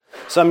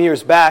Some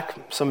years back,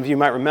 some of you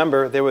might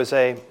remember, there was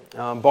a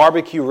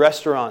barbecue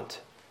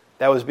restaurant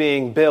that was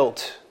being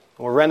built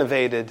or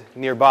renovated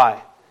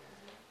nearby.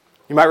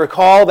 You might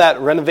recall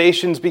that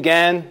renovations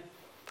began,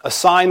 a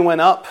sign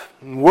went up,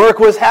 and work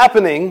was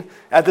happening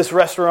at this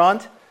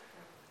restaurant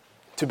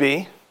to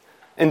be.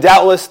 And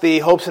doubtless the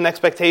hopes and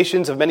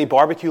expectations of many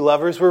barbecue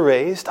lovers were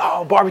raised.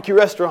 Oh, barbecue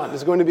restaurant,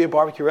 there's going to be a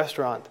barbecue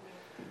restaurant.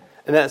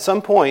 And then at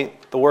some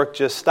point, the work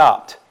just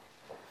stopped.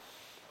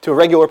 To a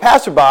regular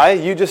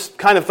passerby, you just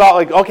kind of thought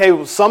like,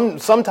 okay,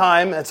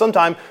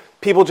 sometime,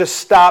 people just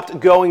stopped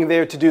going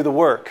there to do the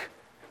work.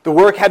 The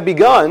work had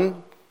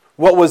begun.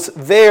 What was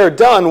there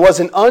done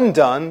wasn't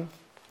undone,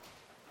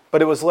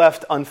 but it was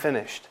left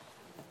unfinished.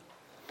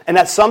 And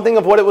that's something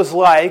of what it was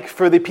like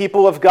for the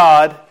people of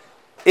God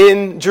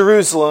in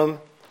Jerusalem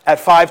at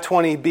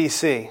 520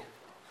 BC.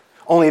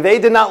 Only they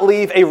did not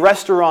leave a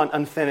restaurant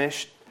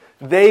unfinished.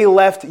 They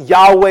left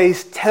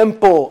Yahweh's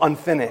temple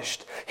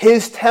unfinished.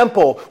 His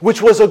temple,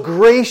 which was a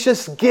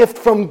gracious gift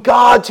from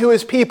God to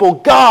His people.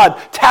 God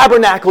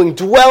tabernacling,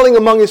 dwelling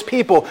among His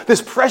people.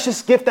 This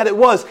precious gift that it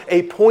was,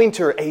 a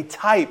pointer, a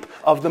type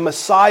of the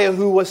Messiah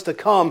who was to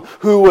come,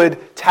 who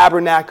would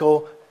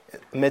tabernacle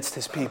amidst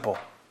His people.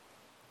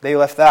 They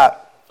left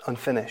that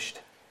unfinished.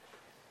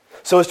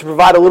 So as to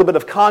provide a little bit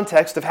of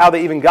context of how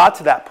they even got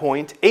to that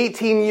point,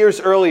 18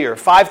 years earlier,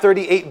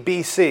 538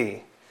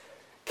 BC,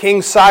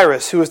 King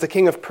Cyrus, who was the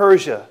king of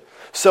Persia,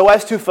 so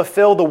as to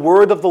fulfill the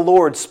word of the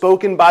Lord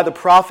spoken by the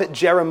prophet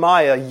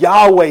Jeremiah,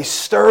 Yahweh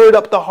stirred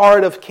up the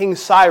heart of King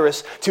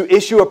Cyrus to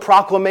issue a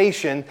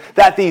proclamation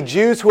that the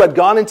Jews who had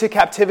gone into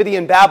captivity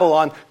in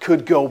Babylon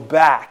could go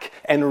back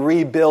and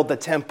rebuild the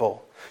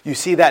temple. You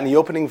see that in the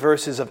opening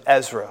verses of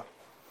Ezra.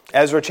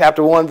 Ezra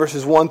chapter 1,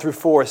 verses 1 through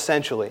 4,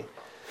 essentially.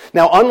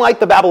 Now, unlike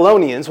the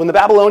Babylonians, when the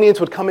Babylonians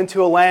would come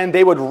into a land,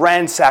 they would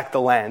ransack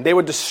the land. They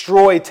would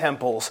destroy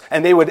temples,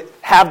 and they would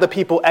have the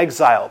people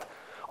exiled.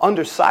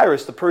 Under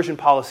Cyrus, the Persian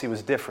policy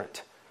was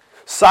different.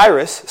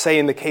 Cyrus, say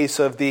in the case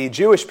of the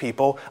Jewish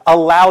people,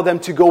 allowed them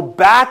to go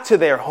back to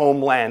their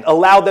homeland,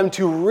 allowed them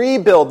to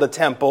rebuild the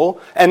temple,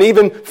 and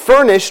even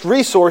furnished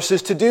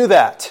resources to do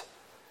that.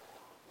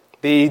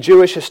 The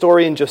Jewish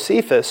historian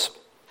Josephus,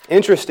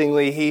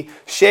 interestingly, he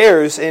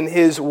shares in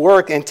his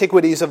work,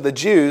 Antiquities of the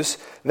Jews,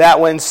 that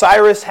when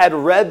Cyrus had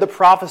read the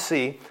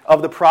prophecy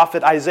of the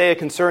prophet Isaiah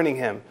concerning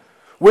him,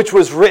 which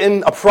was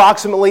written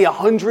approximately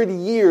 100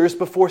 years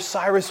before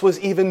Cyrus was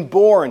even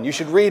born. You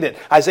should read it.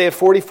 Isaiah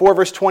 44,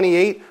 verse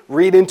 28.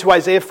 Read into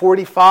Isaiah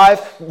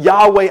 45.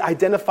 Yahweh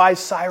identifies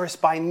Cyrus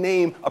by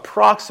name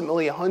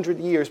approximately 100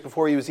 years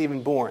before he was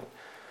even born.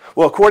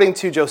 Well, according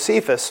to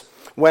Josephus,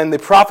 when the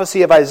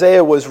prophecy of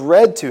Isaiah was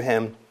read to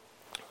him,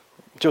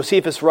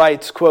 Josephus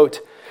writes, quote,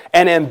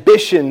 "An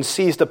ambition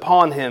seized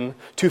upon him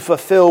to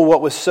fulfill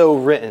what was so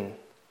written."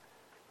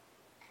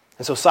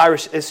 And so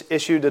Cyrus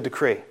issued a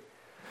decree.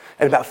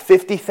 And about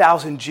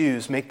 50,000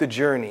 Jews make the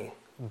journey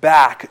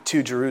back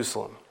to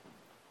Jerusalem.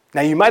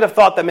 Now you might have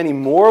thought that many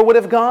more would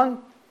have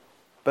gone,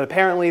 but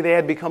apparently they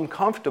had become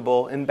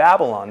comfortable in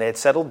Babylon. They had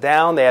settled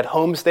down, they had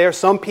homes there.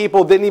 Some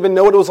people didn't even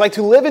know what it was like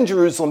to live in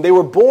Jerusalem. They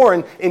were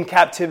born in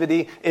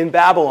captivity in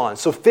Babylon.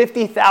 So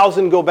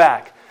 50,000 go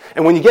back.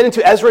 And when you get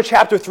into Ezra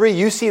chapter 3,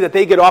 you see that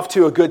they get off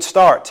to a good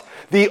start.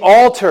 The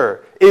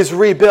altar is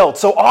rebuilt,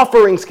 so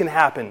offerings can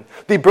happen.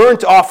 The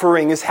burnt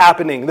offering is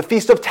happening. The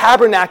Feast of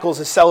Tabernacles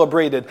is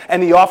celebrated.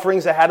 And the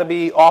offerings that had to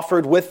be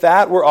offered with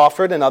that were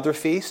offered in other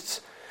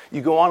feasts.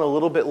 You go on a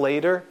little bit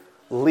later,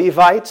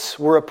 Levites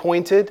were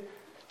appointed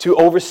to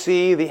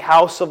oversee the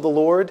house of the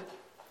Lord.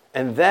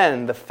 And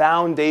then the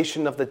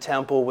foundation of the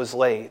temple was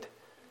laid.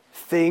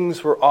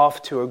 Things were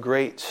off to a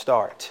great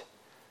start.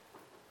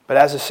 But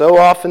as is so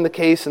often the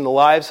case in the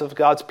lives of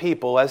God's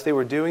people, as they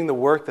were doing the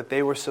work that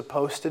they were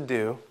supposed to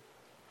do,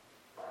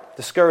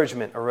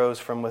 discouragement arose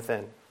from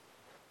within,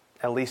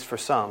 at least for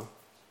some,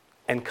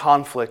 and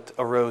conflict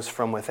arose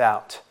from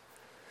without.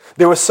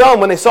 There were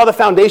some, when they saw the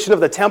foundation of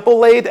the temple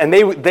laid, and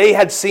they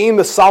had seen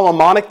the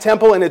Solomonic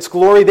temple in its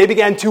glory, they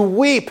began to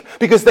weep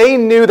because they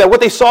knew that what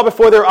they saw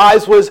before their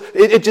eyes was,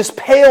 it just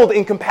paled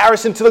in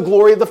comparison to the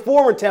glory of the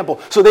former temple.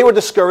 So they were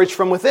discouraged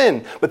from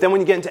within. But then when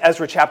you get into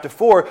Ezra chapter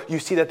 4, you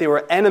see that they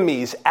were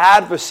enemies,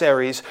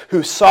 adversaries,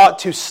 who sought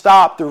to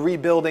stop the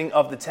rebuilding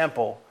of the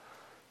temple.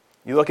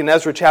 You look in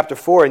Ezra chapter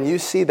 4, and you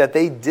see that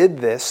they did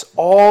this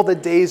all the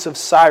days of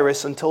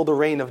Cyrus until the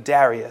reign of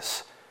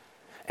Darius.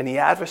 And the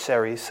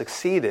adversaries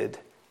succeeded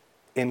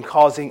in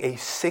causing a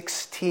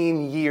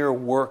 16-year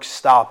work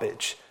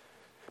stoppage.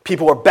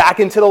 People are back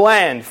into the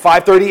land,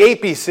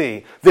 538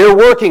 BC. They're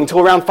working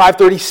till around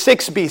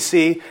 536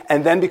 BC.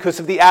 And then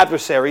because of the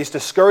adversaries,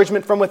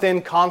 discouragement from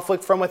within,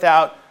 conflict from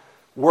without,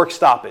 work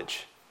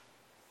stoppage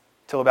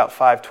till about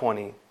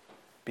 520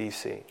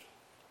 BC.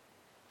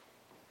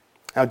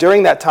 Now,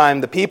 during that time,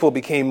 the people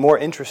became more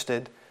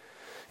interested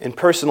in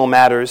personal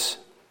matters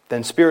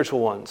than spiritual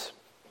ones.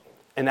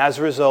 And as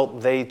a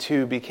result, they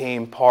too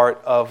became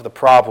part of the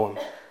problem.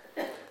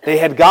 They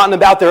had gotten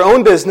about their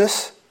own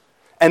business,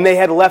 and they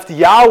had left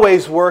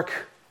Yahweh's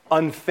work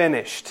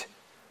unfinished.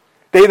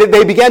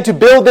 They began to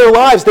build their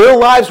lives. Their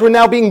lives were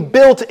now being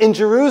built in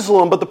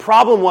Jerusalem, but the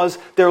problem was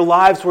their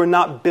lives were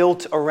not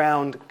built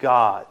around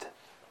God.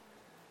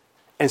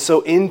 And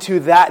so into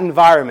that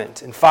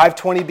environment, in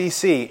 520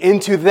 BC,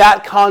 into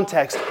that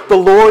context, the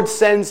Lord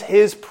sends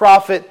his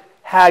prophet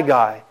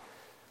Haggai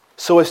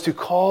so as to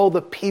call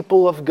the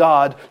people of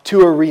God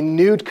to a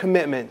renewed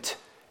commitment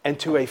and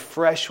to a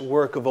fresh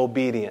work of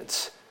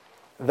obedience.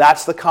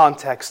 That's the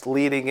context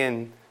leading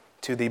in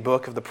to the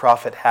book of the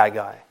prophet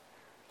Haggai.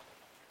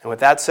 And with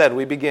that said,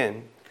 we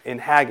begin in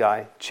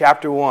Haggai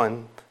chapter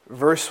 1,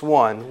 verse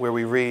 1, where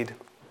we read,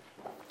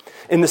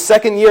 "In the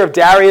 2nd year of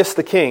Darius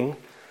the king,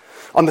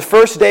 on the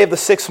 1st day of the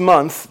 6th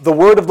month, the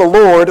word of the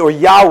Lord, or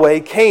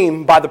Yahweh,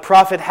 came by the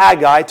prophet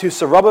Haggai to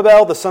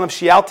Zerubbabel, the son of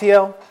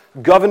Shealtiel,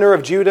 governor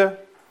of Judah,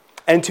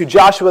 and to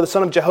Joshua, the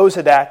son of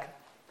Jehozadak,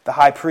 the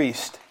high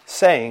priest,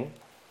 saying,"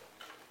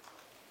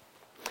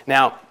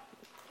 Now,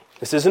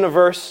 this isn't a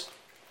verse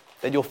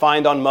that you'll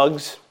find on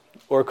mugs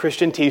or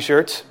Christian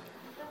t-shirts.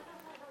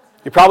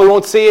 You probably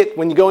won't see it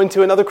when you go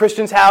into another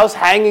Christian's house,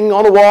 hanging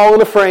on a wall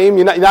in a frame.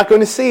 You're not going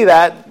to see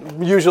that,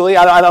 usually.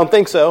 I don't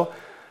think so.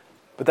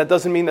 But that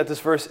doesn't mean that this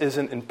verse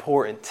isn't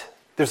important.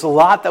 There's a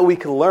lot that we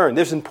can learn.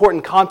 There's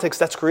important context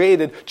that's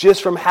created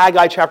just from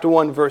Haggai chapter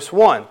 1, verse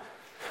 1.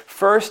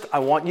 First, I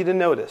want you to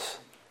notice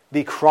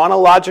the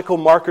chronological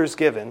markers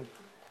given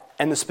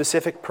and the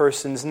specific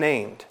persons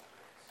named.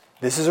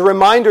 This is a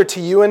reminder to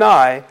you and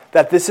I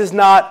that this is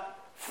not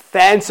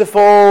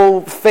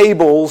fanciful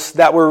fables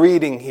that we're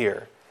reading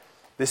here.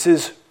 This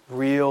is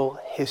real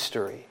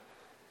history.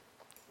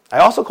 I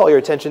also call your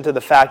attention to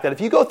the fact that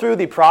if you go through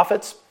the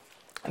prophets,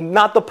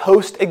 not the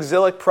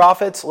post-exilic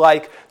prophets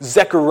like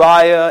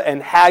Zechariah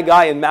and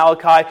Haggai and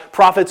Malachi,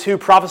 prophets who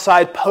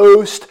prophesied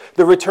post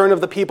the return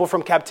of the people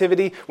from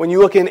captivity. When you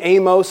look in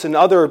Amos and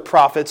other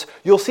prophets,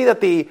 you'll see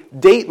that the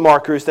date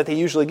markers that they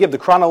usually give, the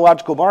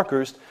chronological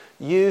markers,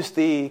 use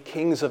the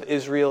kings of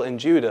Israel and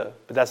Judah.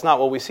 But that's not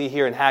what we see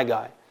here in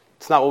Haggai.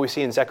 It's not what we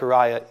see in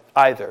Zechariah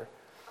either.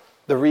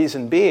 The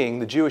reason being,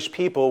 the Jewish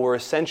people were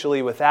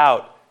essentially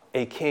without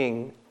a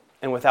king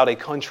and without a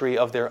country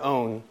of their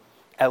own,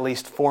 at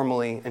least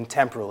formally and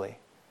temporally.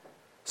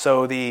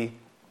 So the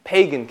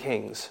pagan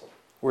kings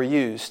were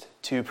used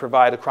to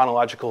provide a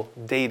chronological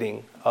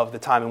dating of the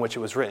time in which it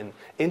was written.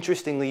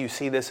 Interestingly, you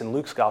see this in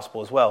Luke's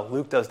gospel as well.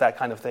 Luke does that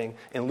kind of thing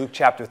in Luke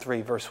chapter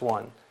 3, verse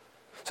 1.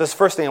 So that's the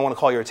first thing I want to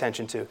call your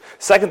attention to.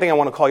 Second thing I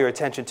want to call your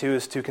attention to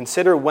is to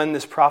consider when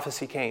this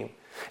prophecy came.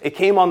 It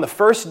came on the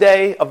 1st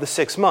day of the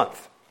 6th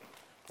month.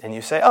 And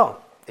you say, oh,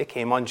 it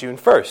came on June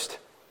 1st.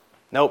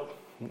 Nope,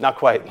 not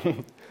quite.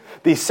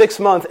 The 6th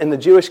month in the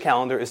Jewish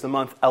calendar is the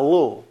month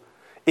Elul.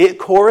 It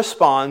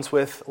corresponds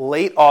with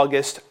late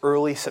August,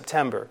 early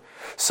September.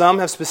 Some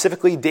have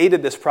specifically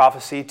dated this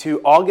prophecy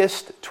to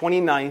August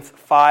 29th,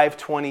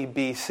 520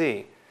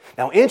 BC.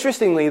 Now,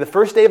 interestingly, the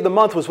 1st day of the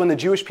month was when the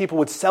Jewish people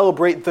would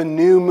celebrate the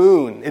new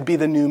moon. It'd be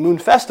the new moon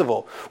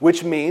festival,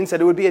 which means that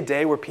it would be a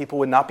day where people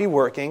would not be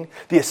working,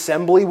 the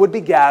assembly would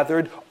be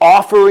gathered,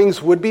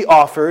 offerings would be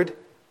offered.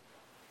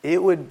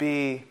 It would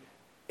be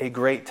a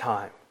great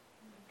time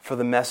for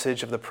the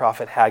message of the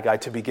prophet Haggai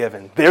to be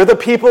given. There the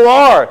people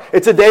are.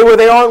 It's a day where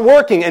they aren't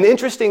working. And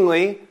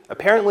interestingly,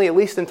 apparently, at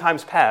least in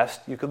times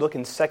past, you could look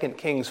in 2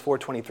 Kings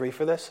 4:23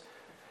 for this,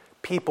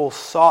 people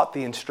sought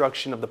the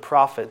instruction of the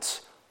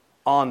prophets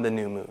on the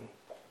new moon.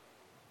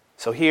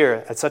 So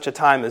here, at such a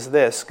time as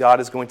this,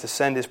 God is going to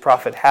send his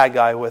prophet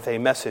Haggai with a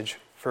message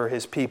for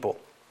his people.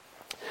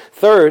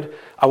 Third,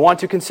 I want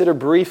to consider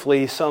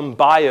briefly some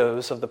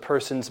bios of the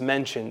persons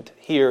mentioned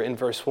here in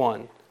verse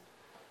 1.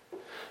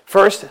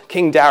 First,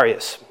 King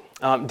Darius.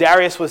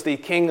 Darius was the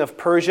king of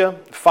Persia,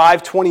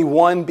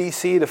 521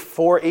 BC to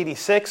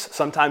 486.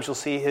 Sometimes you'll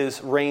see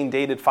his reign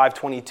dated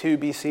 522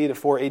 BC to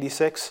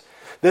 486.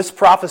 This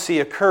prophecy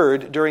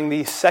occurred during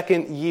the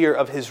 2nd year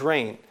of his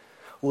reign.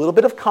 A little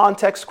bit of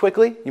context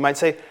quickly. You might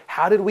say,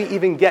 how did we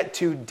even get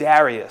to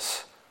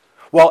Darius?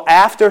 Well,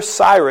 after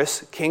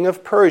Cyrus, king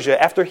of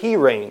Persia, after he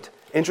reigned,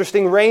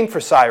 interesting reign for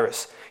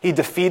Cyrus, he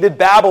defeated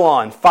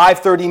Babylon,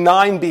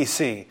 539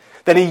 BC.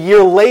 Then a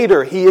year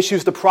later, he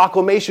issues the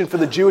proclamation for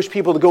the Jewish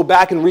people to go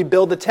back and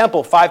rebuild the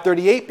temple,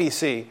 538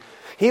 BC.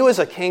 He was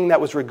a king that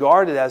was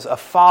regarded as a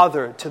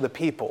father to the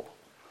people.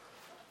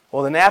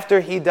 Well, then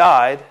after he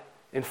died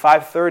in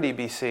 530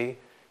 BC,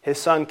 his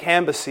son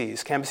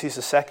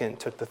Cambyses II,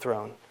 took the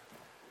throne.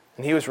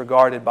 And he was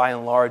regarded by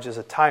and large as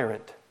a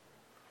tyrant.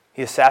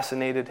 He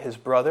assassinated his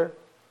brother,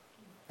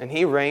 and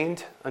he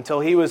reigned until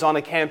he was on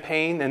a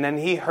campaign, and then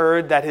he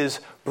heard that his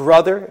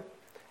brother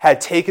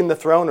had taken the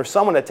throne, or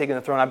someone had taken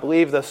the throne. I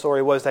believe the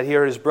story was that he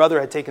heard his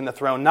brother had taken the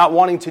throne. Not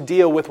wanting to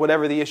deal with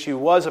whatever the issue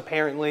was,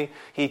 apparently,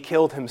 he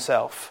killed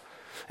himself.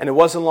 And it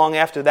wasn't long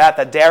after that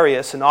that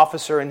Darius, an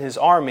officer in his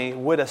army,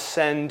 would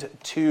ascend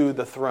to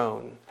the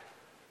throne.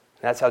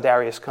 That's how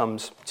Darius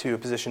comes to a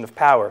position of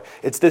power.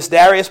 It's this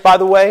Darius, by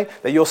the way,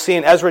 that you'll see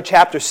in Ezra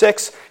chapter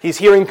 6. He's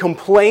hearing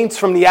complaints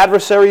from the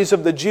adversaries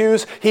of the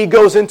Jews. He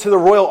goes into the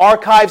royal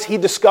archives. He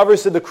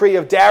discovers the decree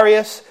of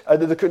Darius,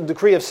 the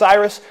decree of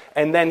Cyrus,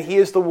 and then he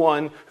is the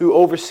one who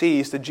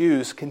oversees the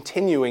Jews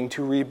continuing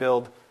to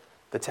rebuild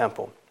the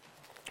temple.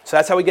 So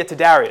that's how we get to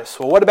Darius.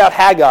 Well, what about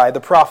Haggai,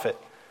 the prophet?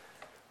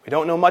 We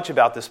don't know much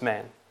about this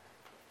man.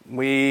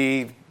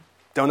 We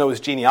don't know his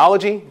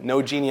genealogy.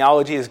 No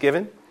genealogy is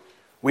given.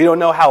 We don't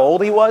know how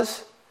old he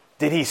was.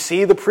 Did he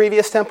see the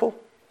previous temple?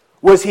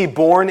 Was he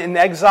born in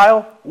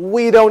exile?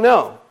 We don't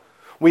know.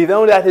 We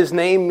know that his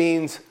name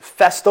means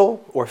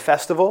festal or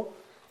festival.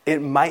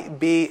 It might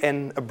be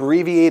an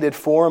abbreviated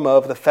form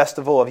of the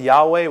festival of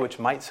Yahweh, which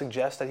might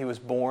suggest that he was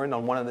born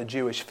on one of the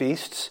Jewish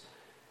feasts.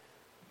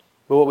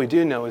 But what we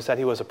do know is that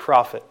he was a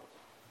prophet.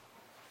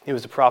 He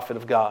was a prophet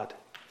of God.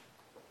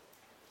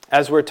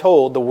 As we're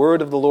told, the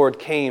word of the Lord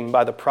came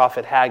by the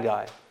prophet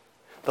Haggai.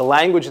 The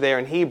language there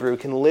in Hebrew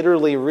can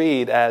literally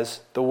read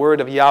as the word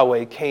of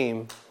Yahweh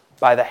came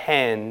by the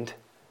hand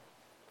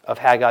of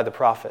Haggai the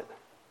prophet.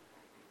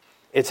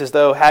 It's as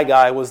though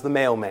Haggai was the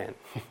mailman.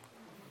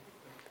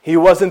 He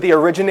wasn't the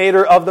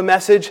originator of the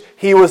message.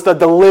 He was the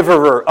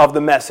deliverer of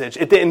the message.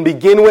 It didn't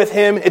begin with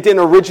him. It didn't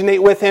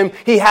originate with him.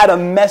 He had a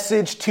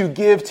message to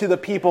give to the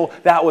people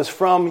that was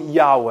from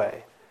Yahweh.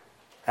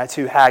 That's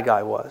who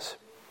Haggai was.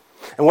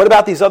 And what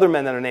about these other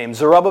men that are named?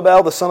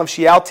 Zerubbabel, the son of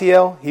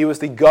Shealtiel, he was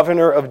the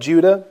governor of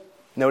Judah.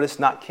 Notice,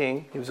 not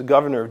king. He was a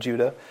governor of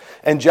Judah.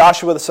 And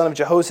Joshua, the son of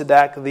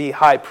Jehozadak, the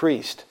high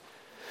priest.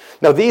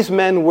 Now, these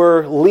men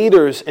were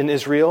leaders in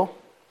Israel.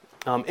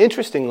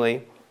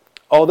 Interestingly,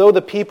 although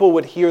the people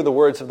would hear the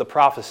words of the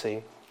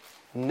prophecy,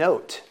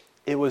 note,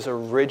 it was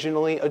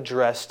originally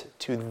addressed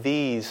to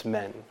these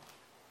men.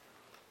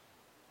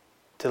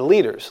 To the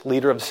leaders.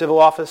 Leader of the civil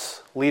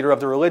office, leader of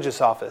the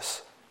religious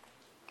office.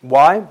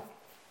 Why?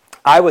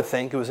 I would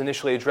think it was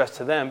initially addressed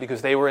to them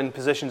because they were in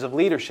positions of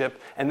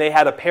leadership and they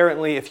had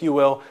apparently, if you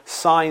will,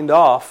 signed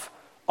off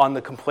on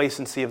the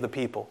complacency of the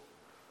people,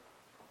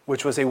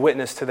 which was a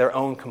witness to their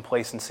own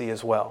complacency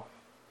as well.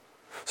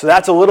 So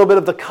that's a little bit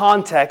of the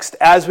context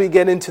as we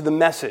get into the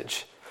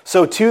message.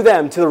 So to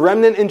them, to the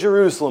remnant in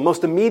Jerusalem,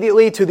 most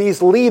immediately to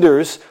these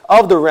leaders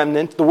of the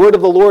remnant, the word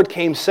of the Lord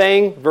came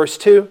saying, verse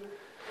 2,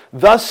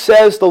 "Thus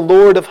says the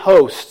Lord of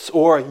hosts,"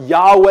 or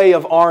Yahweh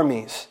of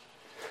armies,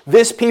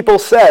 "this people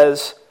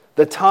says,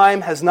 the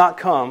time has not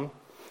come,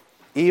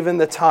 even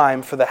the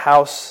time for the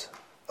house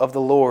of the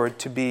Lord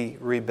to be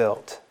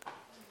rebuilt."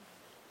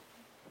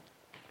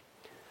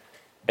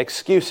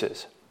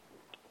 Excuses.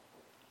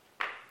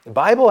 The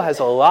Bible has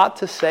a lot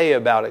to say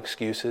about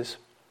excuses.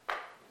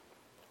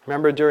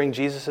 Remember during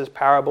Jesus'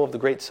 parable of the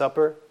Great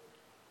Supper?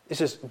 It's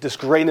just this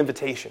great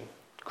invitation.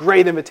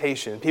 Great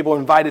invitation. People are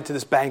invited to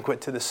this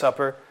banquet, to this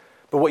supper.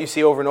 But what you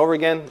see over and over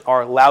again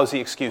are lousy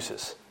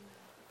excuses.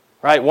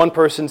 Right? One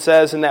person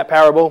says in that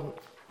parable,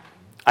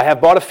 "I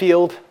have bought a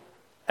field,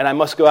 and I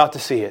must go out to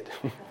see it."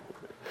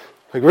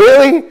 Like,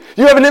 really?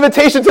 You have an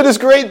invitation to this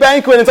great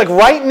banquet, and it's like,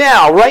 right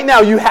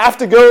now, you have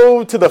to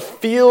go to the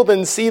field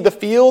and see the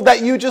field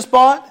that you just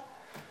bought?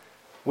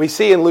 We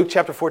see in Luke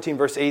chapter 14,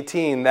 verse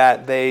 18,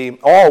 that they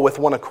all with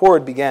one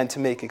accord began to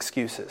make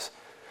excuses.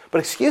 But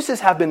excuses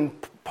have been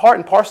part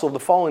and parcel of the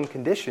fallen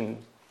condition,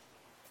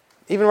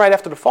 even right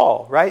after the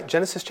fall, right?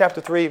 Genesis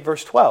chapter 3,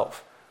 verse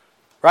 12.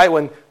 Right,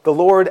 when the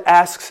Lord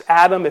asks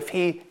Adam if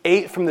he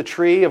ate from the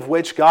tree of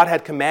which God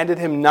had commanded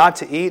him not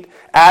to eat,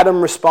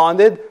 Adam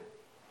responded,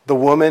 "The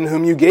woman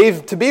whom you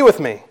gave to be with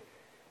me,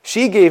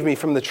 she gave me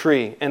from the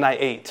tree and I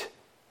ate."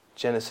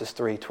 Genesis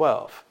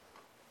 3:12.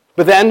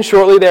 But then,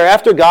 shortly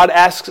thereafter, God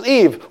asks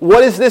Eve,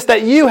 "What is this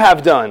that you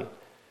have done?"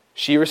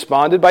 She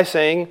responded by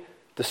saying,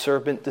 "The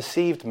serpent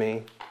deceived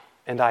me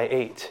and I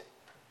ate."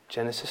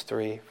 Genesis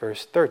 3,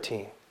 verse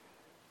 13.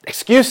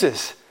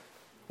 Excuses.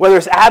 Whether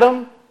it's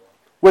Adam,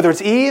 whether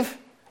it's Eve,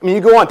 I mean,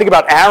 you go on, think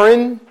about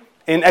Aaron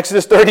in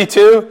Exodus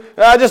 32.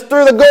 "I just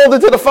threw the gold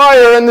into the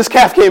fire and this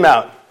calf came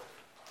out."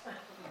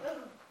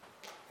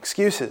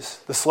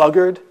 Excuses. The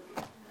sluggard.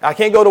 "I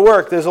can't go to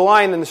work. There's a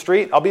lion in the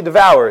street. I'll be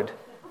devoured."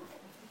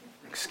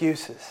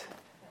 Excuses.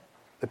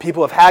 The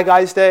people of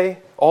Haggai's day,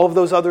 all of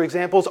those other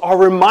examples, are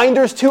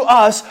reminders to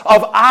us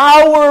of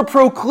our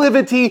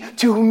proclivity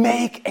to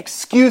make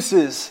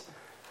excuses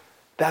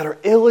that are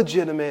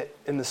illegitimate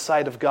in the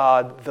sight of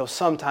God, though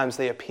sometimes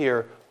they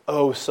appear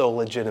oh so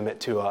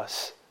legitimate to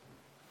us.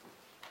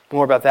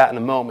 More about that in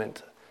a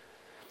moment.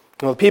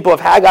 Well, the people of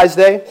Haggai's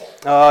day,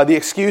 the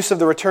excuse of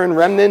the returned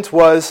remnant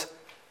was,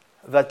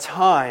 the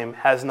time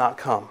has not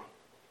come.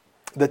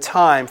 The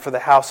time for the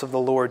house of the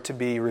Lord to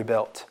be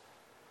rebuilt.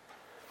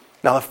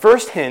 Now, the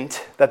first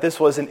hint that this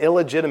was an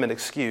illegitimate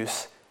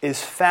excuse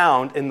is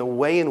found in the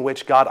way in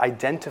which God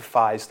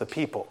identifies the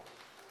people.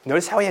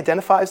 Notice how he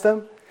identifies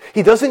them?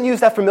 He doesn't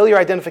use that familiar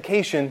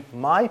identification,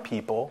 "my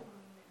people."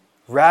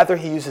 Rather,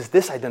 he uses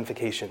this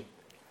identification,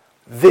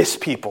 "this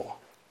people."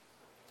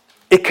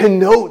 It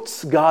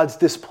connotes God's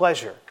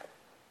displeasure.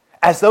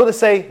 As though to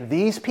say,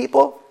 these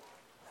people,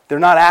 they're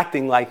not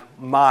acting like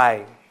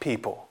my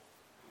people.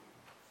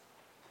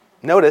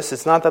 Notice,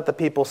 it's not that the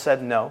people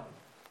said no.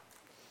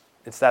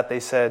 It's that they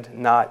said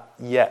not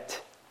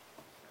yet.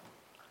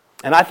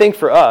 And I think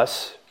for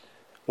us,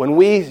 when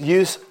we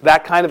use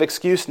that kind of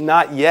excuse,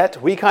 not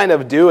yet, we kind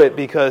of do it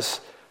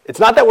because it's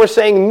not that we're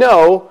saying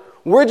no,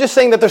 we're just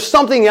saying that there's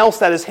something else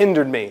that has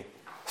hindered me.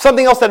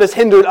 Something else that has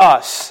hindered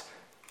us.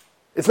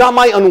 It's not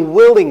my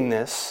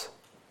unwillingness,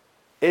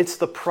 it's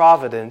the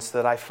providence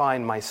that I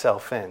find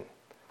myself in.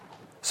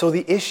 So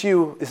the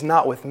issue is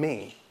not with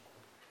me.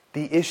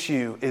 The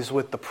issue is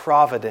with the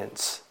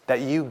providence that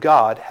you,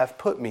 God, have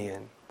put me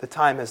in. The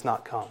time has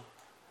not come.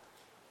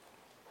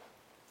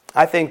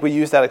 I think we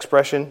use that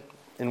expression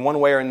in one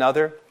way or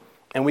another,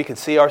 and we could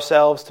see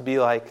ourselves to be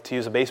like, to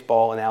use a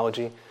baseball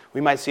analogy, we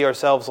might see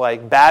ourselves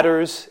like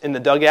batters in the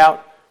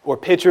dugout or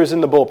pitchers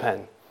in the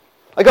bullpen.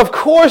 Like, of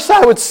course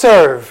I would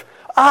serve.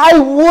 I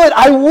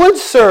would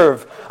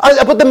serve.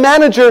 But the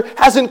manager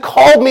hasn't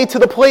called me to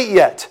the plate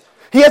yet.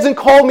 He hasn't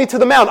called me to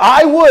the mound.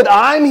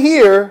 I'm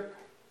here,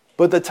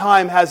 but the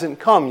time hasn't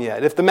come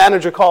yet. If the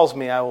manager calls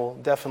me, I will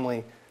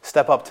definitely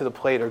step up to the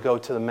plate or go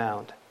to the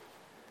mound.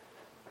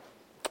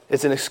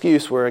 It's an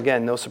excuse where,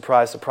 again, no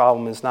surprise, the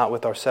problem is not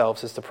with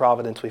ourselves. It's the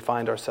providence we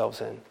find ourselves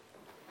in.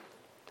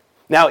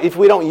 Now, if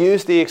we don't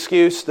use the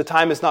excuse, the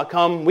time has not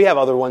come, we have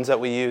other ones that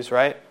we use,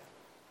 right?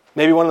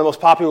 Maybe one of the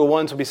most popular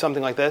ones would be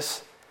something like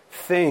this.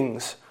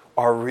 Things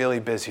are really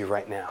busy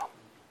right now.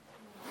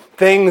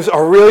 Things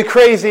are really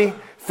crazy.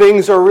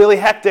 Things are really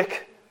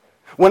hectic.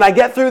 When I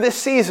get through this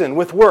season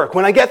with work,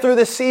 when I get through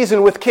this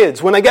season with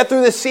kids, when I get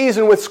through this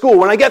season with school,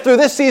 when I get through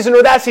this season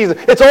or that season,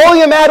 it's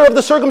only a matter of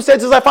the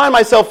circumstances I find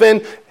myself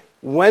in.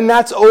 When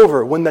that's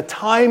over, when the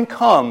time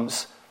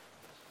comes,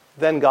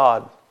 then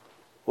God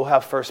will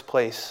have first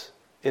place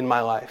in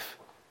my life,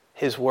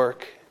 His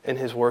work and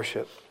His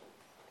worship.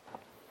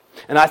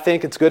 And I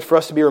think it's good for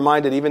us to be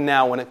reminded even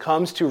now when it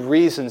comes to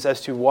reasons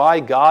as to why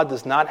God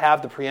does not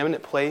have the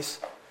preeminent place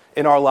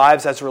in our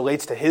lives as it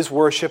relates to His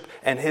worship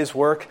and His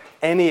work,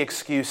 any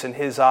excuse in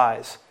His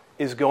eyes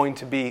is going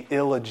to be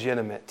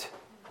illegitimate.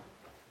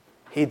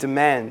 He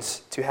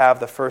demands to have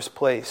the first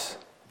place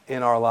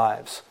in our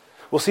lives.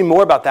 We'll see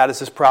more about that as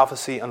this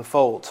prophecy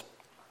unfolds.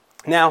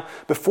 Now,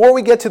 before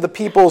we get to the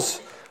people's,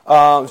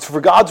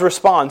 for God's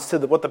response to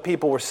what the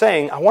people were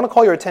saying, I want to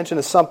call your attention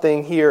to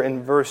something here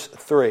in verse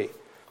 3.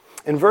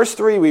 In verse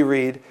 3 we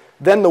read,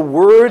 "Then the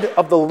word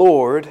of the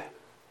Lord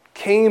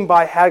came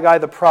by Haggai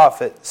the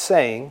prophet,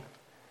 saying,"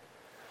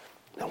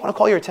 I want to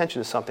call your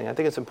attention to something. I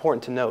think it's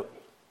important to note.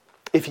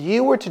 If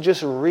you were to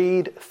just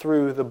read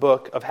through the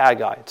book of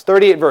Haggai, it's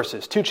 38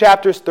 verses, 2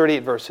 chapters,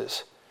 38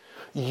 verses,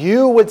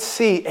 you would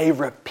see a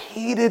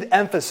repeated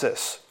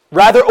emphasis,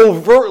 rather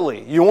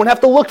overtly. You won't have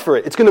to look for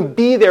it. It's going to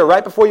be there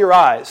right before your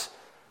eyes,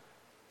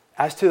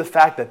 as to the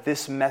fact that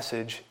this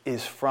message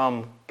is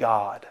from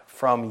God,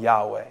 from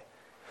Yahweh.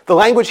 The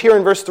language here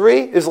in verse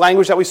 3 is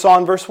language that we saw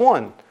in verse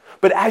 1.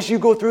 But as you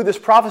go through this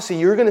prophecy,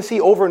 you're going to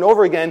see over and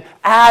over again,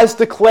 as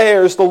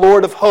declares the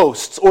Lord of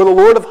hosts, or the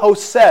Lord of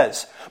hosts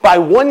says. By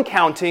one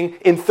counting,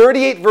 in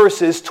 38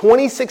 verses,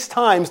 26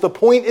 times the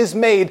point is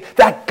made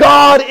that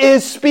God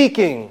is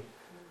speaking.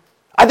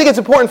 I think it's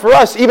important for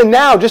us, even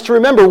now, just to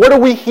remember, what are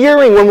we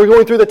hearing when we're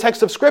going through the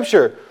text of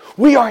Scripture?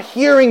 We are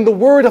hearing the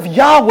word of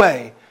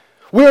Yahweh.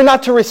 We are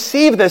not to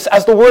receive this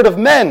as the word of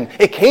men.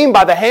 It came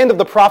by the hand of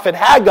the prophet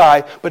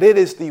Haggai, but it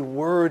is the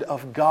word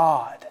of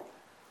God.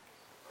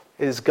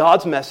 It is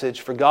God's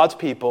message for God's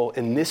people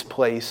in this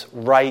place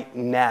right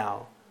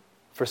now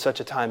for such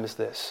a time as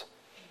this.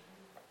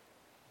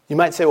 You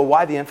might say, well,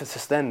 why the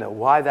emphasis then, though?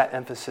 Why that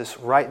emphasis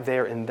right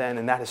there and then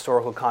in that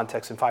historical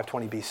context in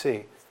 520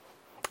 BC?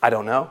 I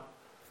don't know.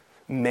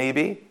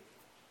 Maybe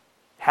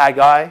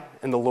Haggai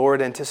and the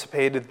Lord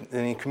anticipated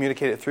and He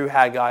communicated through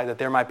Haggai that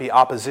there might be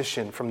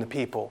opposition from the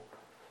people.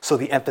 So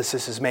the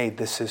emphasis is made,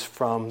 this is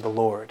from the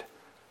Lord.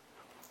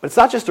 But it's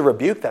not just a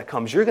rebuke that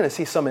comes. You're going to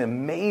see some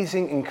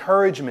amazing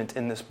encouragement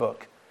in this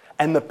book.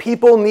 And the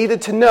people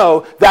needed to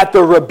know that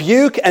the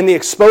rebuke and the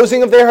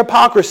exposing of their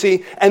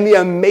hypocrisy and the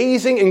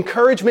amazing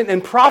encouragement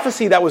and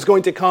prophecy that was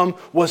going to come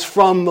was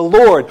from the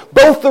Lord.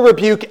 Both the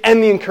rebuke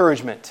and the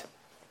encouragement.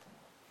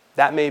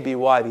 That may be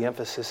why the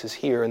emphasis is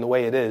here in the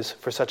way it is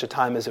for such a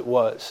time as it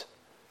was.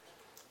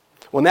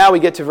 Well, now we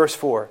get to verse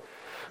 4.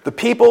 The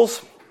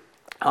people's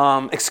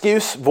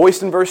excuse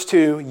voiced in verse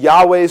 2,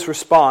 Yahweh's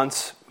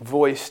response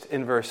voiced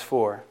in verse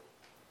 4.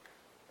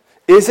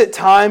 Is it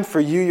time for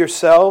you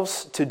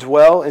yourselves to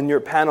dwell in your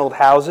paneled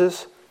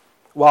houses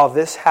while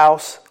this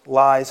house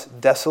lies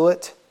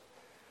desolate?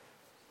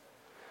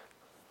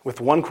 With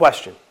one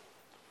question,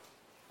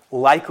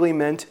 likely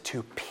meant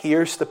to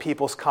pierce the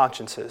people's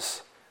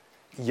consciences,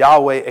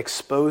 Yahweh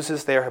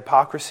exposes their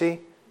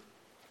hypocrisy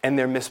and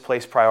their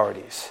misplaced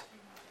priorities.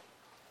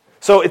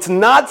 So it's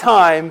not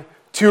time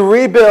to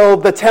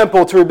rebuild the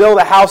temple, to rebuild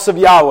the house of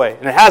Yahweh.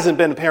 And it hasn't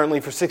been apparently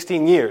for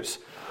 16 years.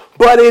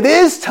 But it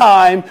is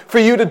time for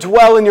you to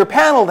dwell in your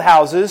paneled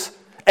houses,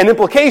 an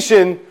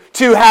implication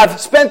to have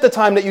spent the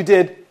time that you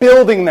did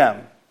building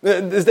them.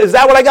 Is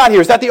that what I got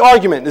here? Is that the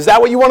argument? Is that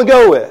what you want to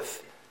go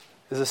with?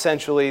 Is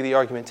essentially the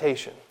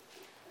argumentation.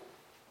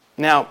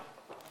 Now,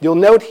 You'll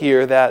note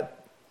here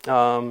that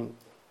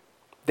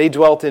they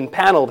dwelt in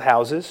paneled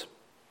houses,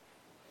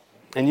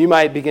 and you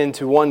might begin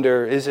to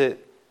wonder, is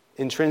it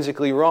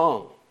intrinsically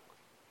wrong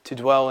to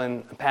dwell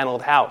in a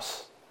paneled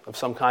house of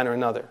some kind or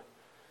another?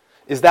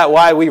 Is that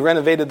why we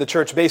renovated the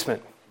church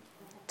basement?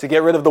 To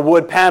get rid of the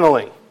wood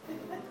paneling?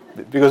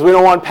 Because we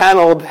don't want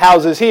paneled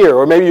houses here.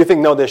 Or maybe you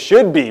think, no, there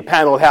should be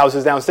paneled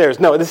houses downstairs.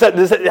 No, this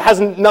has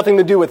nothing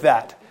to do with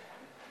that.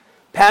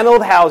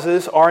 Paneled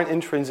houses aren't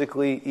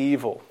intrinsically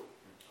evil.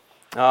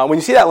 When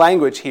you see that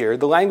language here,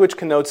 the language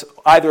connotes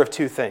either of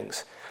two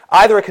things.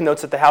 Either it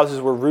connotes that the houses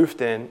were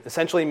roofed in,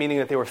 essentially meaning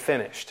that they were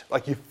finished.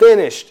 Like you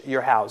finished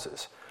your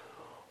houses.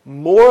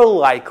 More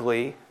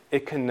likely,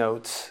 it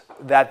connotes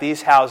that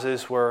these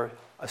houses were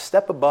a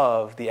step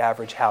above the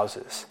average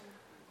houses.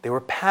 They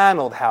were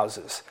paneled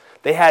houses.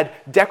 They had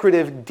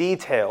decorative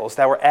details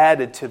that were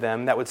added to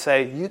them that would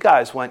say, you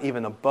guys went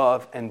even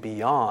above and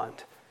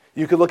beyond.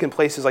 You could look in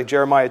places like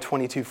Jeremiah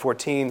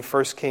 22:14,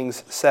 1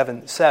 Kings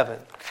 7:7.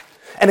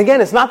 And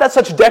again, it's not that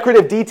such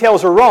decorative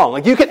details are wrong.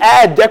 Like you could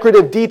add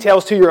decorative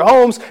details to your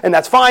homes, and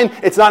that's fine.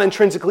 It's not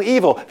intrinsically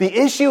evil. The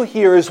issue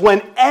here is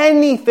when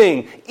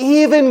anything,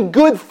 even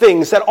good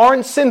things that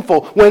aren't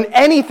sinful, when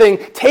anything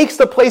takes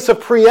the place of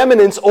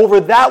preeminence over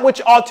that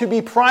which ought to be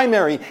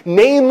primary,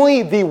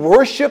 namely the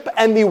worship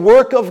and the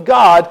work of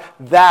God,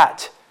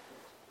 that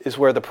is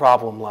where the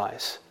problem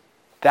lies.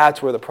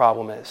 That's where the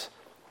problem is.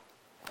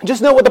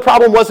 Just know what the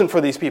problem wasn't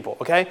for these people,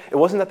 okay? It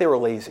wasn't that they were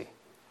lazy.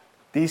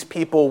 These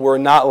people were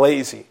not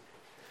lazy.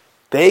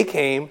 They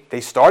came, they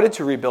started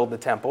to rebuild the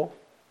temple,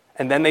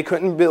 and then they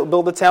couldn't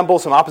build the temple.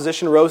 Some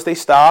opposition arose, they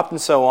stopped,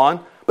 and so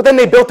on. But then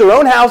they built their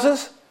own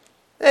houses.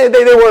 They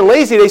weren't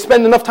lazy. They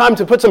spent enough time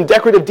to put some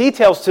decorative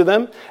details to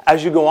them.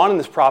 As you go on in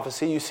this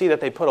prophecy, you see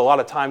that they put a lot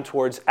of time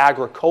towards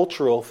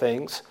agricultural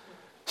things,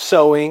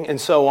 sowing,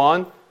 and so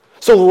on.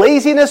 So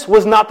laziness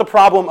was not the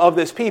problem of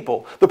this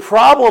people. The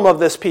problem of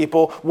this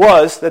people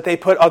was that they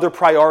put other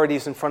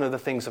priorities in front of the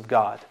things of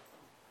God.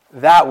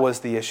 That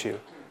was the issue.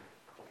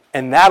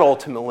 And that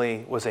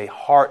ultimately was a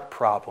heart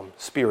problem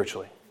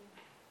spiritually.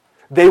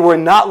 They were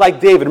not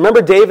like David.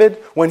 Remember David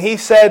when he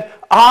said,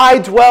 I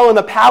dwell in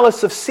a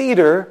palace of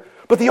cedar,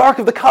 but the Ark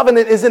of the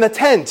Covenant is in a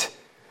tent.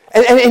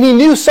 And he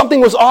knew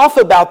something was off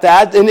about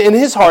that in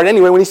his heart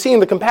anyway when he's seeing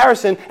the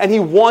comparison, and he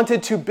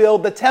wanted to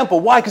build the temple.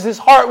 Why? Because his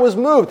heart was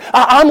moved.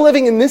 I'm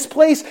living in this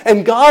place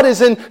and God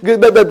is in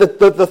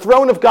the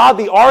throne of God,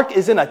 the Ark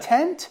is in a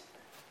tent?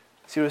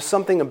 See, there was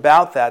something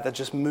about that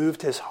just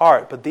moved his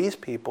heart. But these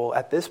people,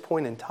 at this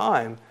point in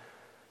time,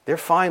 they're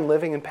fine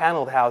living in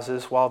paneled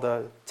houses while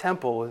the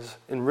temple is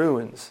in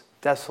ruins,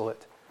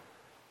 desolate.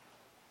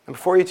 And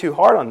before we're too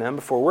hard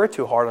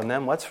on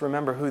them, let's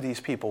remember who these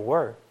people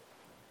were.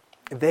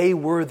 They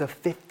were the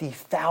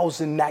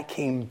 50,000 that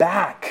came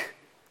back.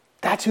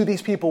 That's who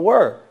these people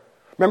were.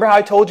 Remember how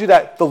I told you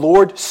that the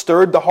Lord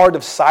stirred the heart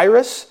of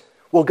Cyrus?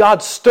 Well,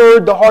 God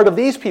stirred the heart of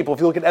these people,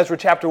 if you look at Ezra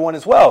chapter 1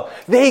 as well.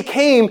 They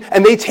came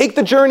and they take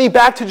the journey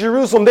back to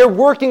Jerusalem. They're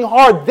working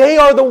hard. They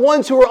are the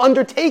ones who are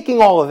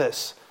undertaking all of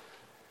this.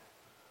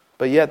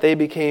 But yet they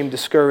became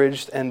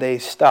discouraged and they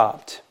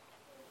stopped.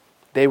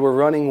 They were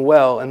running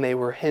well and they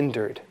were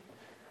hindered.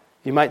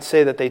 You might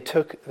say that they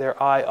took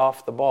their eye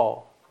off the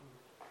ball.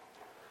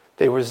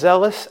 They were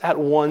zealous at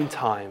one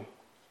time,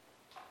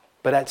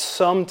 but at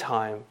some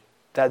time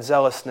that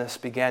zealousness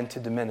began to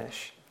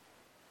diminish.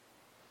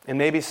 And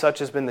maybe such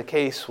has been the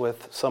case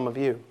with some of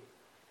you.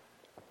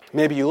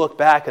 Maybe you look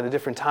back at a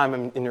different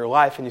time in your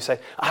life and you say,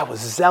 I was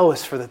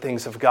zealous for the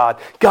things of God.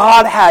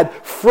 God had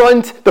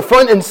the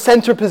front and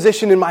center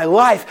position in my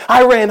life.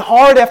 I ran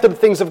hard after the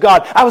things of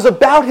God. I was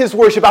about His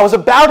worship. I was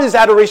about His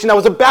adoration. I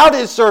was about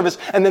His service.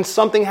 And then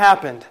something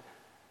happened.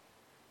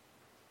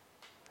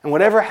 And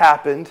whatever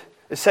happened,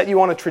 it set you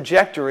on a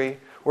trajectory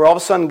where all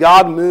of a sudden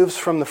God moves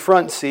from the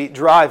front seat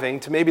driving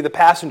to maybe the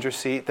passenger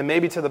seat, then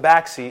maybe to the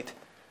back seat,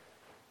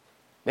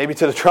 maybe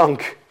to the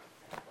trunk.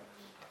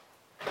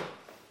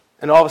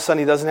 And all of a sudden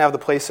He doesn't have the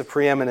place of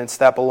preeminence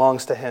that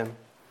belongs to Him.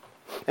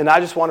 And I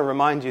just want to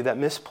remind you that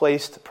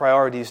misplaced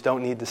priorities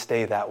don't need to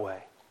stay that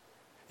way.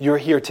 You're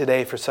here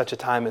today for such a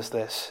time as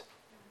this.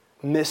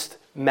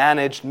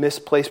 Mismanaged,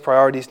 misplaced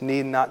priorities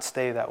need not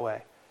stay that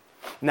way.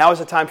 Now is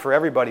the time for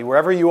everybody.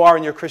 Wherever you are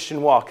in your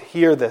Christian walk,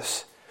 hear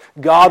this.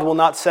 God will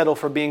not settle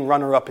for being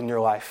runner-up in your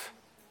life.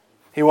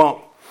 He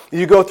won't.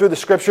 You go through the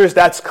scriptures,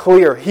 that's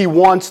clear. He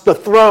wants the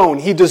throne.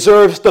 He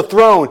deserves the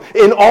throne.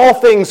 In all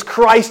things,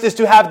 Christ is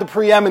to have the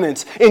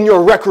preeminence. In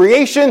your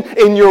recreation,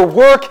 in your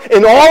work,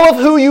 in all of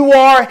who you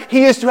are,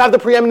 He is to have the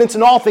preeminence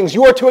in all things.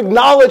 You are to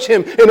acknowledge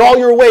Him in all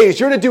your ways.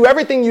 You're to do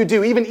everything you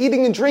do, even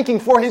eating and drinking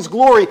for His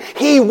glory.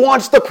 He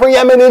wants the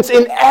preeminence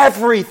in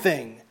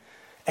everything.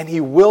 And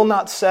He will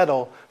not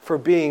settle for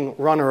being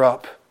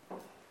runner-up.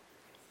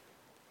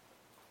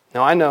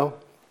 Now, I know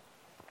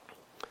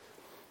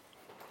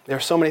there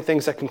are so many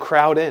things that can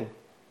crowd in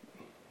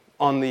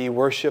on the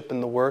worship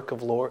and the work of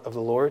the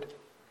Lord.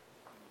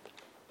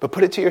 But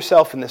put it to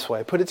yourself in this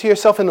way. Put it to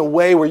yourself in a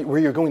way where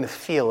you're going to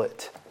feel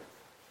it.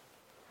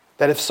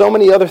 That if so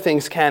many other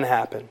things can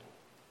happen,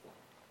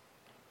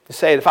 You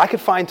say, if I could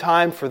find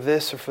time for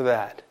this or for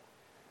that,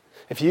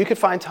 if you could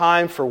find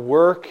time for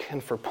work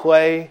and for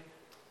play,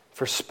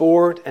 for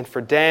sport and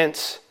for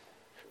dance,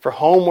 for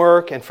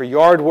homework and for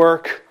yard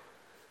work,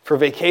 for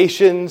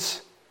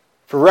vacations,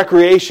 for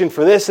recreation,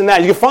 for this and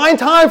that, you can find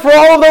time for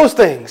all of those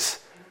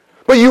things.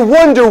 But you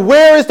wonder,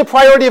 where is the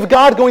priority of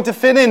God going to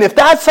fit in? If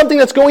that's something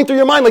that's going through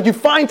your mind, like you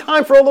find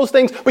time for all those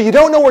things, but you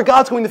don't know where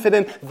God's going to fit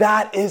in,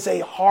 that is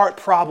a heart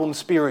problem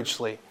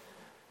spiritually.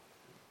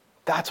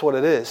 That's what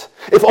it is.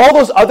 If all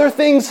those other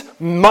things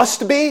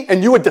must be,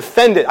 and you would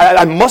defend it,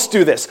 I must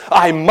do this,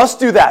 I must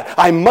do that,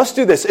 I must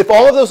do this. If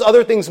all of those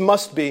other things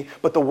must be,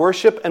 but the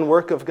worship and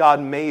work of God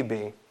may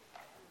be,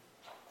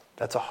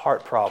 that's a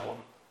heart problem.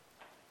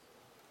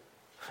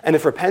 And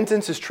if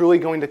repentance is truly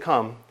going to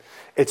come,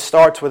 it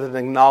starts with an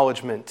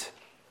acknowledgement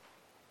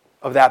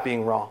of that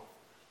being wrong.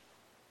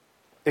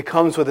 It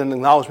comes with an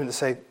acknowledgement to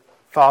say,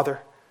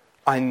 Father,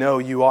 I know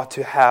you ought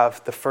to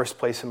have the first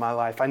place in my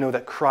life. I know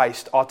that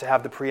Christ ought to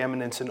have the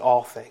preeminence in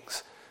all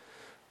things.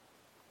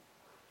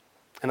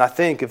 And I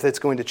think if it's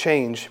going to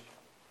change,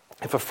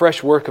 if a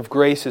fresh work of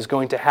grace is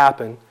going to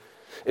happen,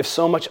 if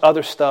so much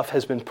other stuff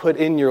has been put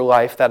in your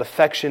life, that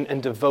affection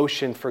and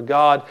devotion for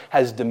God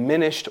has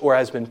diminished or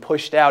has been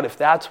pushed out, if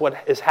that's what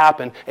has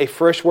happened, a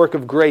fresh work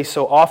of grace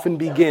so often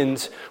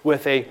begins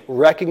with a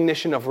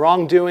recognition of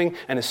wrongdoing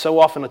and is so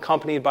often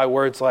accompanied by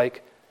words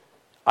like,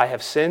 I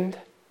have sinned,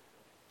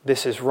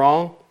 this is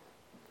wrong,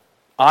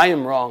 I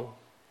am wrong,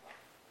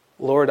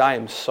 Lord, I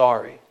am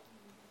sorry.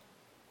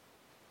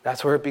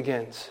 That's where it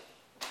begins.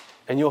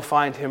 And you'll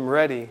find him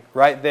ready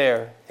right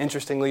there.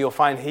 Interestingly, you'll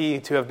find he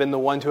to have been the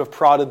one to have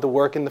prodded the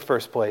work in the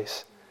first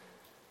place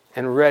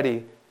and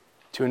ready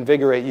to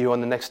invigorate you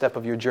on the next step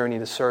of your journey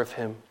to serve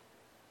him.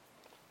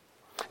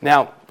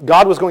 Now,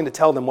 God was going to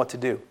tell them what to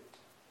do.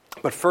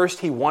 But first,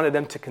 he wanted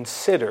them to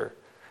consider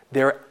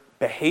their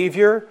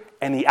behavior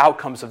and the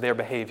outcomes of their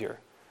behavior.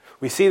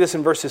 We see this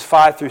in verses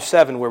 5 through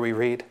 7 where we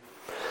read,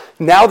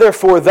 Now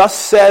therefore, thus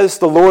says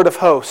the Lord of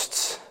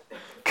hosts,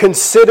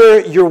 consider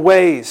your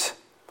ways.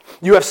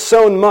 You have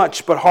sown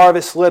much, but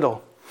harvest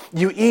little.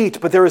 You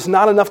eat, but there is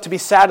not enough to be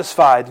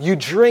satisfied. You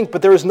drink,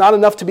 but there is not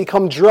enough to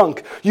become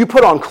drunk. You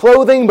put on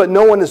clothing, but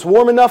no one is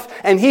warm enough.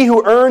 And he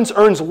who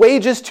earns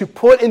wages to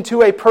put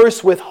into a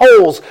purse with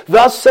holes.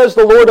 Thus says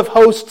the Lord of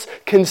hosts,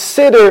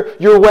 consider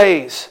your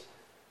ways.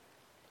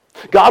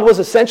 God was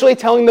essentially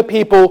telling the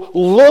people,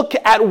 look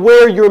at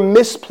where your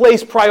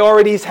misplaced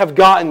priorities have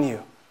gotten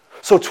you.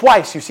 So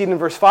twice, you see it in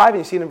verse 5 and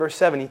you see it in verse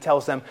 7, he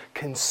tells them,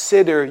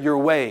 consider your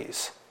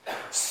ways.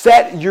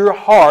 Set your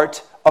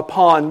heart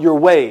upon your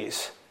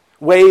ways.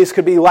 Ways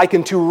could be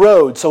likened to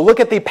roads. So look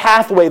at the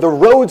pathway, the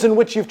roads in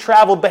which you've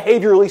traveled,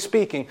 behaviorally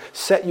speaking.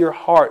 Set your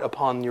heart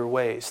upon your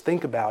ways.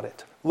 Think about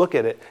it. Look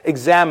at it.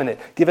 Examine it.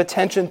 Give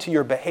attention to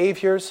your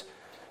behaviors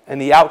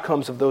and the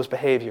outcomes of those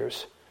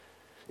behaviors.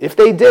 If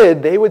they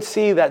did, they would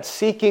see that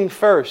seeking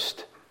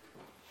first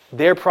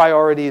their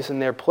priorities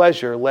and their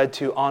pleasure led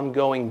to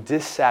ongoing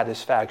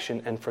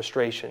dissatisfaction and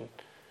frustration.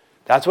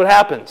 That's what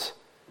happens.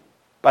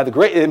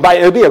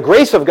 It'll be a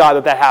grace of God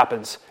that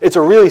happens. It's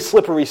a really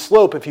slippery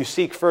slope if you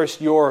seek first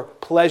your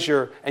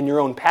pleasure and your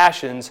own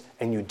passions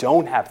and you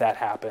don't have that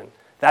happen.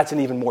 That's an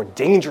even more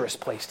dangerous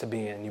place to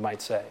be in, you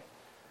might say.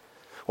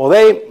 Well,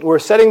 they were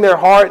setting their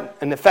heart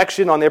and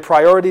affection on their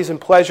priorities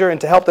and pleasure,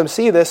 and to help them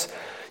see this,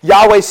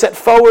 Yahweh set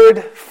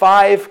forward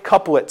 5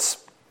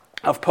 couplets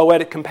of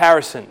poetic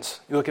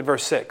comparisons. You look at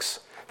verse 6.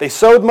 They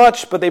sowed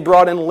much, but they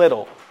brought in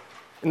little.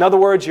 In other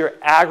words, your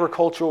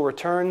agricultural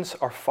returns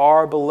are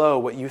far below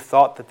what you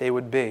thought that they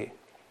would be.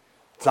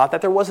 It's not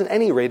that there wasn't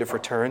any rate of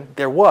return.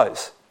 There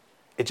was.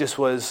 It just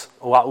was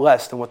a lot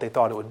less than what they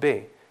thought it would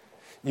be.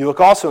 You look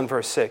also in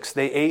verse 6.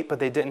 They ate, but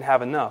they didn't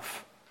have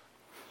enough.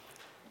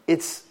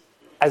 It's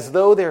as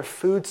though their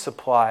food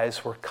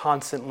supplies were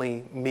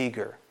constantly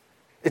meager.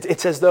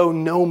 It's as though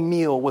no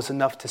meal was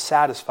enough to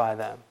satisfy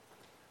them.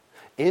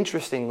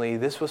 Interestingly,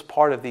 this was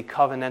part of the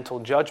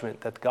covenantal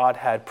judgment that God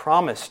had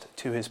promised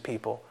to his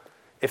people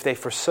if they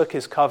forsook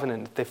his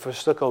covenant, if they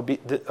forsook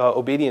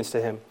obedience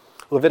to him.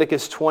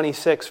 Leviticus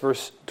 26,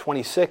 verse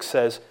 26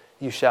 says,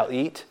 you shall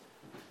eat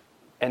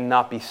and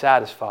not be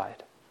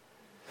satisfied.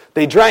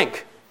 They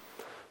drank,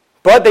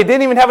 but they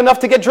didn't even have enough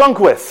to get drunk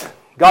with.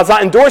 God's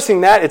not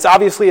endorsing that. It's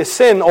obviously a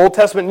sin, Old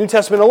Testament, New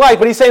Testament alike.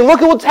 But he's saying,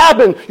 look at what's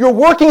happened. You're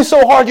working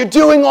so hard. You're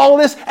doing all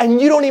of this.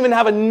 And you don't even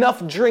have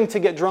enough drink to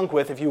get drunk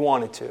with if you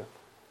wanted to.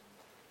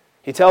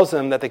 He tells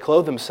them that they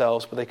clothed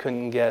themselves, but they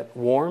couldn't get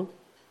warm.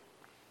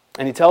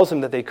 And he tells them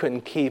that they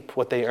couldn't keep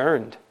what they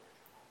earned.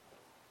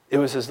 It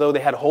was as though they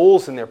had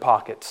holes in their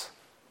pockets.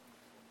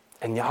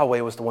 And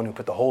Yahweh was the one who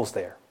put the holes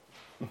there.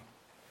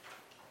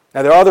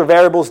 Now, there are other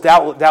variables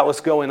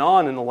doubtless going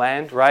on in the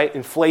land, right?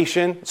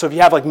 Inflation. So if you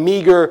have like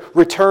meager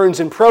returns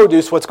in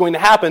produce, what's going to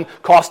happen?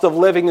 Cost of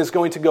living is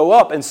going to go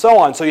up and so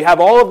on. So you have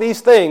all of these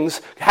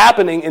things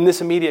happening in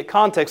this immediate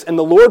context. And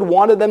the Lord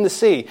wanted them to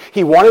see.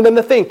 He wanted them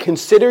to think,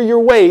 consider your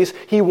ways.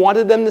 He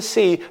wanted them to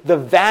see the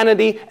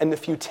vanity and the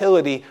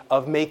futility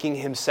of making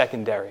him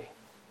secondary.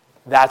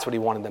 That's what he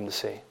wanted them to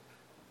see.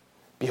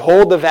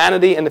 Behold the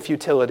vanity and the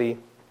futility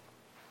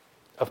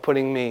of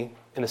putting me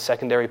in a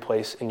secondary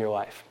place in your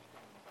life.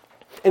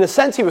 In a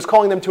sense, he was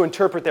calling them to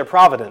interpret their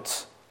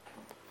providence.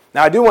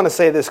 Now, I do want to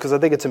say this because I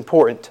think it's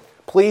important.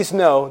 Please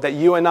know that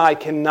you and I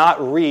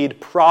cannot read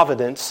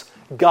providence,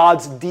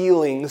 God's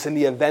dealings in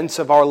the events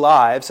of our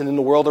lives and in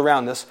the world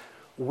around us.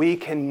 We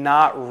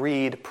cannot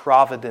read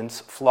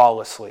providence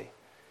flawlessly.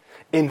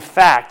 In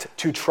fact,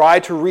 to try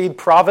to read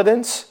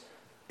providence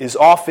is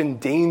often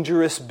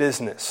dangerous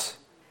business.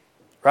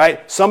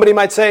 Right? Somebody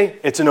might say,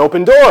 it's an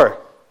open door.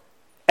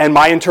 And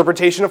my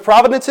interpretation of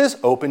providence is,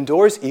 open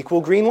doors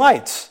equal green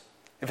lights.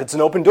 If it's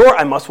an open door,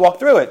 I must walk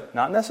through it.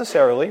 Not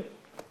necessarily.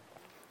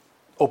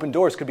 Open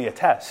doors could be a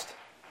test.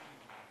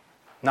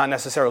 Not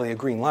necessarily a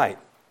green light.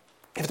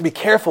 You have to be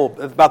careful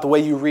about the way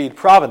you read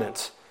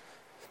providence.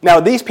 Now,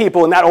 these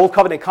people in that Old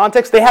Covenant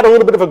context, they had a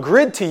little bit of a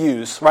grid to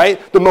use, right?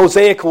 The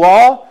Mosaic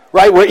Law,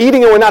 right? We're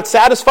eating and we're not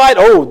satisfied.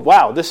 Oh,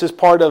 wow, this is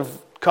part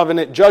of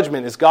covenant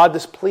judgment. Is God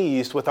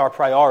displeased with our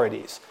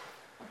priorities?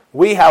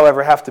 We,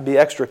 however, have to be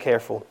extra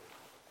careful.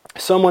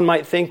 Someone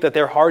might think that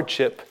their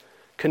hardship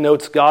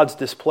connotes God's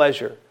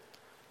displeasure.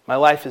 My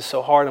life is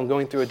so hard, I'm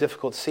going through a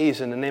difficult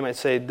season, and they might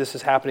say, this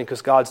is happening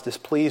because God's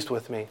displeased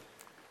with me.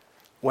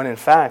 When in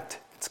fact,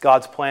 it's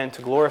God's plan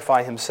to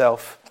glorify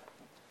himself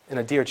in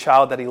a dear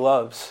child that he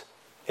loves,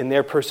 in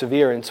their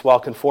perseverance while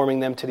conforming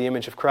them to the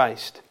image of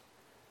Christ.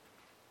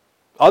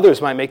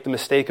 Others might make the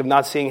mistake of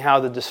not seeing how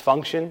the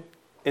dysfunction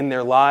in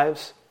their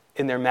lives,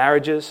 in their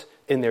marriages,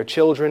 in their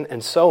children,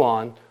 and so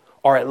on,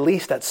 are at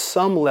least at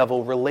some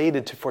level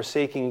related to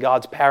forsaking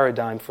God's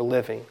paradigm for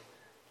living.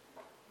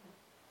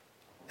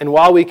 And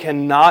while we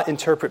cannot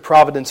interpret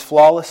providence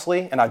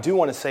flawlessly, and I do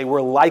want to say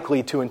we're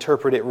likely to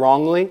interpret it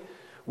wrongly,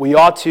 we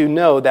ought to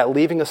know that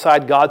leaving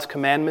aside God's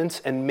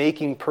commandments and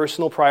making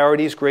personal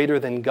priorities greater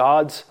than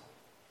God's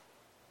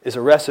is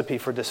a recipe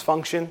for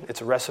dysfunction,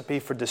 it's a recipe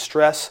for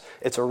distress,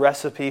 it's a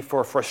recipe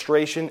for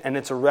frustration, and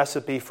it's a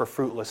recipe for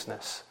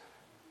fruitlessness.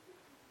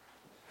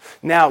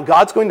 Now,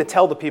 God's going to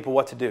tell the people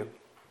what to do.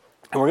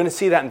 And we're going to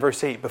see that in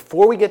verse 8.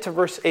 Before we get to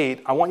verse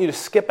 8, I want you to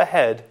skip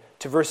ahead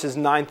to verses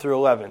 9 through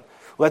 11.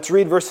 Let's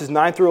read verses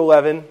 9 through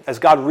 11 as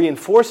God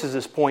reinforces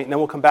this point, and then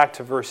we'll come back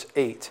to verse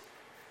 8.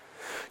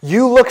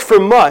 You look for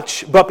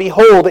much, but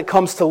behold, it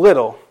comes to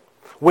little.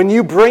 When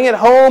you bring it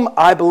home,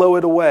 I blow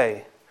it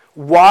away.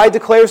 Why,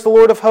 declares the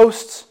Lord of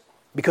hosts?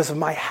 Because of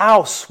my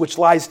house, which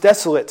lies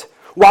desolate,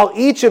 while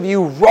each of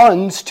you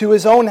runs to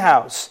his own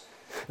house.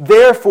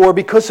 Therefore,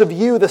 because of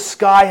you, the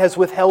sky has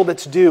withheld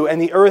its dew,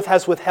 and the earth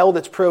has withheld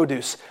its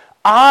produce.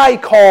 I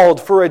called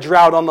for a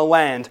drought on the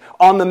land,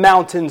 on the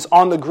mountains,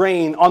 on the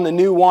grain, on the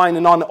new wine,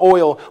 and on the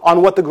oil,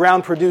 on what the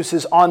ground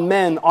produces, on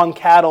men, on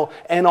cattle,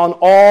 and on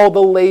all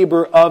the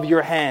labor of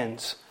your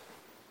hands.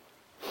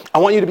 I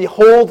want you to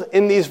behold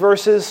in these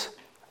verses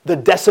the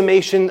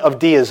decimation of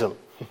deism.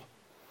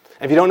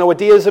 If you don't know what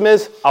deism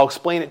is, I'll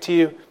explain it to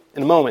you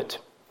in a moment.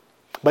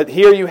 But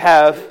here you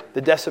have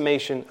the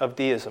decimation of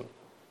deism.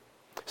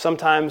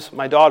 Sometimes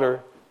my daughter,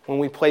 when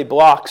we play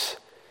blocks,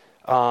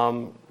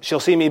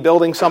 she'll see me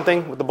building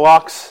something with the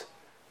blocks,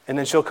 and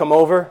then she'll come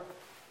over.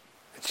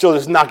 She'll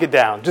just knock it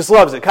down. Just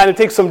loves it. Kind of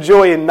takes some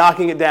joy in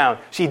knocking it down.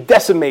 She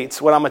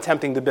decimates what I'm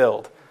attempting to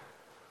build.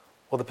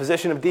 Well, the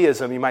position of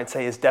deism, you might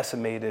say, is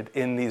decimated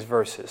in these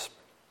verses.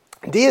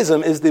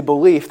 Deism is the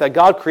belief that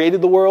God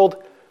created the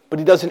world, but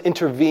he doesn't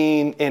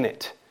intervene in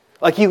it.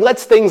 Like he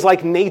lets things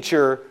like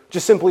nature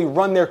just simply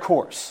run their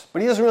course,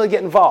 but he doesn't really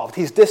get involved.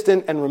 He's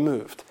distant and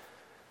removed.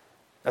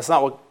 That's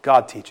not what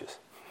God teaches.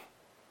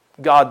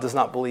 God does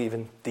not believe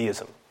in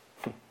deism.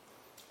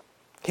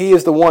 He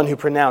is the one who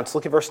pronounced,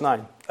 look at verse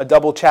 9, a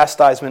double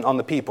chastisement on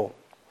the people.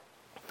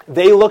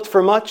 They looked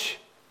for much,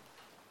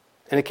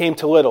 and it came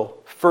to little.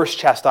 First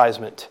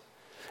chastisement.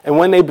 And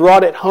when they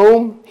brought it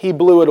home, he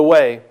blew it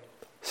away.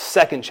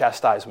 Second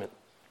chastisement.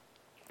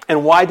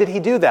 And why did he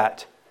do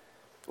that?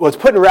 Well, it's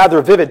put in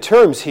rather vivid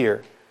terms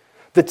here.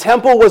 The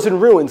temple was in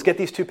ruins. Get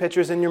these two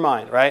pictures in your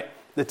mind, right?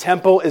 The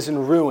temple is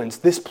in ruins.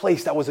 This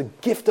place that was a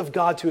gift of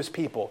God to his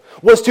people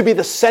was to be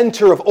the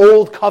center of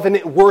old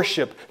covenant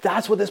worship.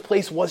 That's what this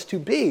place was to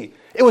be.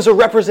 It was a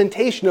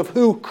representation of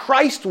who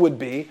Christ would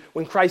be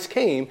when Christ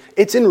came.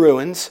 It's in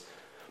ruins,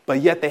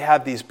 but yet they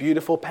have these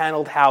beautiful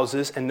paneled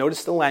houses, and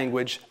notice the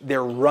language,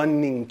 they're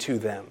running to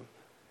them.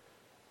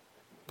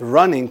 The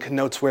running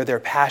connotes where their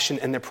passion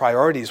and their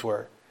priorities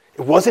were.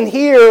 It wasn't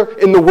here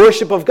in the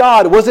worship of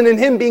God. It wasn't in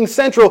him being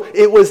central.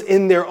 It was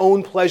in their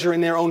own pleasure,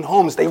 in their own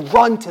homes. They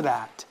run to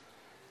that.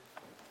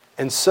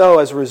 And so,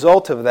 as a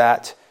result of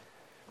that,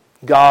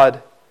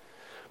 God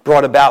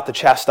brought about the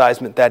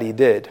chastisement that he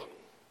did.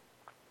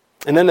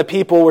 And then the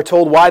people were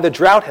told why the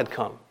drought had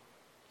come.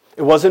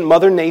 It wasn't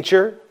Mother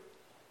Nature.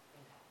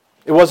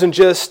 It wasn't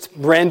just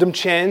random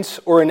chance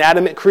or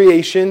inanimate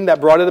creation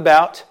that brought it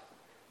about.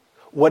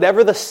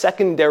 Whatever the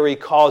secondary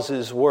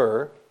causes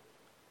were,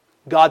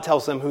 God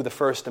tells them who the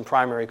first and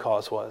primary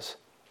cause was.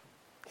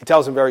 He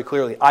tells them very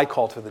clearly, I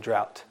called for the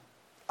drought.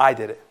 I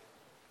did it.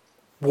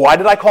 Why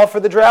did I call for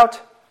the drought?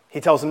 He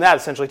tells them that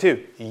essentially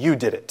too. You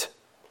did it.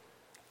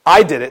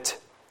 I did it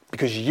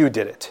because you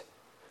did it.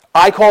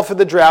 I called for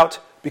the drought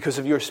because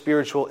of your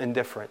spiritual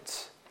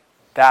indifference.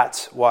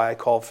 That's why I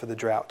called for the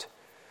drought.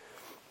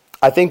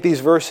 I think these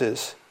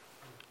verses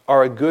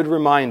are a good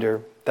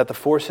reminder that the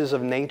forces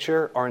of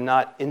nature are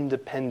not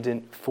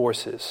independent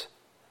forces.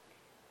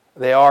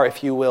 They are,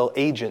 if you will,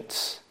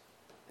 agents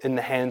in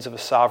the hands of a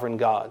sovereign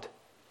God.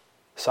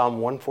 Psalm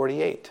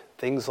 148,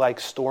 things like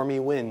stormy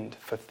wind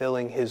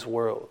fulfilling his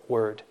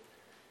word.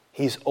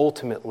 He's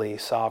ultimately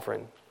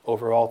sovereign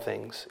over all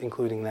things,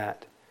 including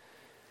that.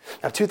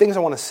 Now, two things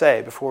I want to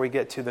say before we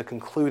get to the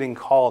concluding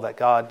call that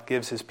God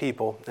gives his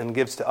people and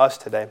gives to us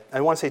today. I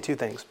want to say two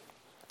things.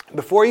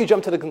 Before you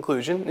jump to the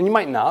conclusion, and you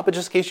might not, but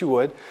just in case you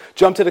would,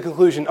 jump to the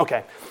conclusion,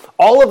 okay,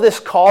 all of this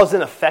cause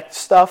and effect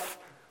stuff,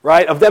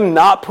 right, of them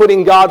not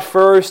putting God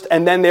first,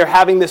 and then they're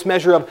having this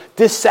measure of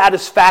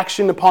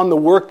dissatisfaction upon the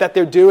work that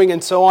they're doing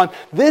and so on.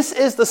 This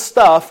is the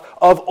stuff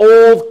of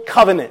old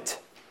covenant.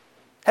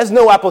 Has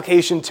no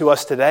application to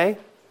us today.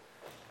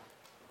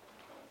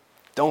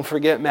 Don't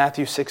forget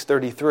Matthew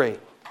 6:33.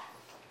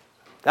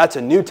 That's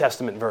a New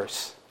Testament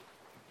verse.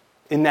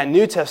 In that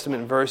New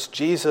Testament verse,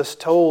 Jesus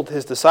told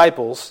his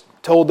disciples,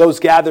 told those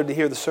gathered to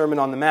hear the Sermon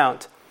on the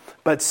Mount,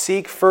 but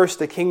seek first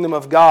the kingdom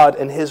of God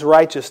and his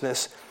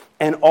righteousness,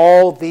 and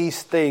all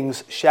these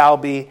things shall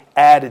be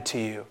added to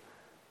you.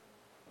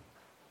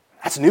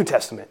 That's New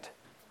Testament.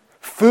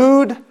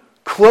 Food,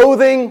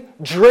 clothing,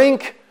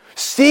 drink.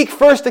 Seek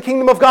first the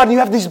kingdom of God, and you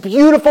have these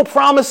beautiful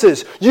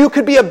promises. You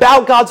could be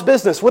about God's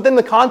business. Within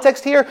the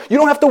context here, you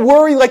don't have to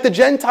worry like the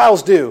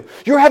Gentiles do.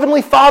 Your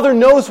heavenly Father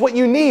knows what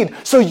you need,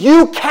 so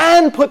you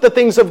can put the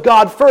things of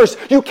God first.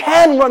 You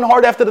can run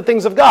hard after the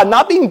things of God.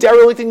 Not being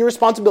derelict in your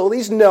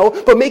responsibilities, no,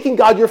 but making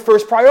God your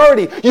first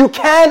priority. You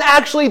can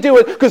actually do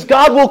it because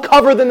God will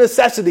cover the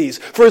necessities.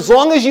 For as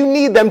long as you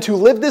need them to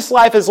live this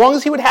life, as long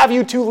as he would have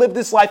you to live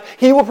this life,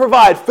 he will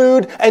provide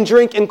food and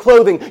drink and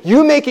clothing.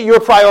 You make it your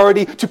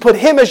priority to put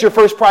him as your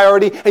first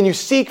priority, and you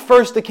seek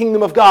first the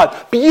kingdom of God.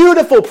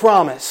 Beautiful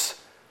promise.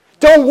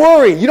 Don't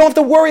worry. You don't have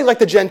to worry like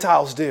the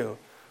Gentiles do.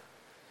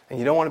 And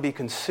you don't want to be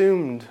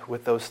consumed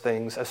with those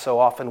things as so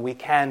often we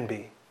can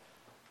be,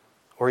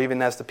 or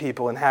even as the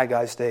people in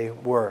Haggai's day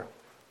were.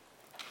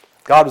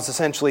 God was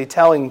essentially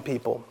telling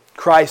people,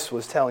 Christ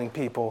was telling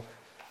people,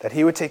 that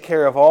he would take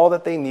care of all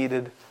that they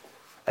needed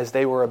as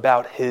they were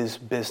about his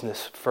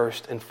business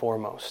first and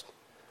foremost.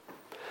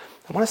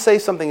 I want to say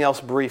something else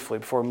briefly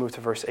before we move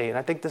to verse 8, and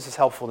I think this is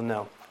helpful to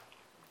know.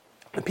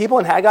 The people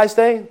in Haggai's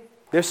day,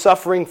 they're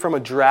suffering from a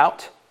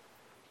drought.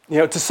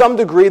 To some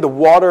degree, the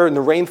water and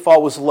the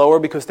rainfall was lower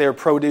because their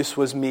produce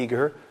was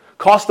meager.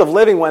 Cost of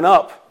living went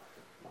up.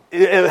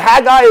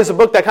 Haggai is a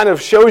book that kind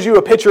of shows you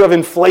a picture of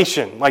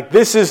inflation.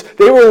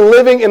 They were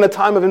living in a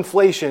time of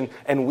inflation,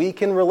 and we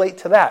can relate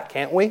to that,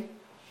 can't we?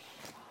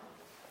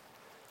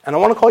 And I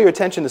want to call your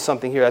attention to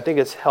something here. I think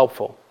it's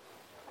helpful.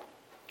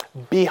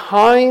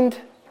 Behind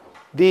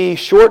the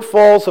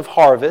shortfalls of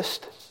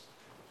harvest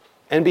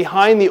and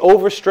behind the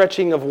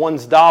overstretching of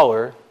one's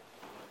dollar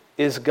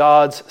is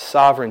God's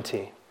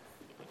sovereignty.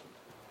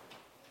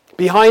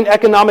 Behind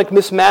economic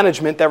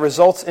mismanagement that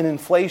results in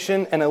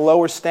inflation and a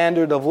lower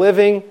standard of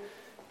living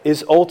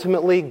is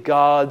ultimately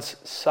God's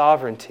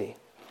sovereignty.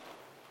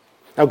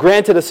 Now,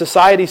 granted, a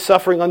society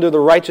suffering under the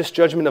righteous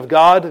judgment of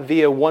God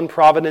via one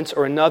providence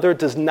or another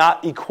does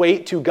not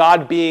equate to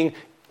God being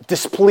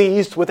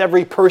displeased with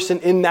every person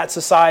in that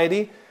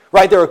society.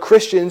 Right, there are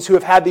Christians who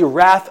have had the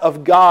wrath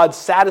of God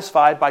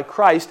satisfied by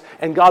Christ,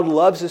 and God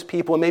loves his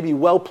people and may be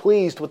well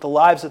pleased with the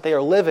lives that they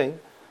are living.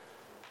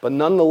 But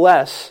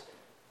nonetheless,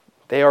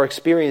 they are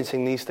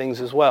experiencing these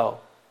things as well.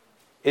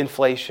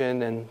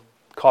 Inflation and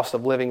cost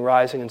of living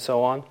rising and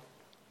so on.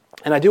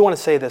 And I do want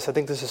to say this, I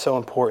think this is so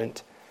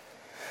important.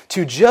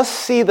 To just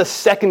see the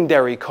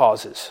secondary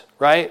causes,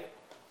 right?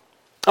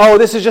 Oh,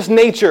 this is just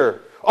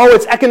nature. Oh,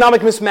 it's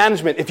economic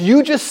mismanagement. If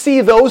you just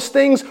see those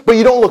things, but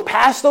you don't look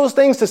past those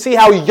things to see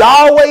how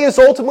Yahweh is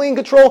ultimately in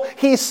control,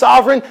 he's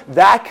sovereign,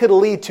 that could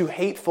lead to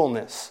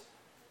hatefulness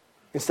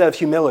instead of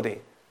humility.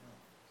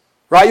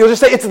 Right? You'll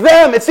just say, it's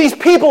them, it's these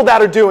people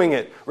that are doing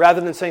it, rather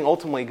than saying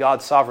ultimately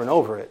God's sovereign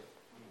over it.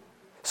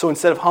 So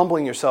instead of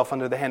humbling yourself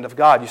under the hand of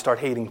God, you start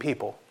hating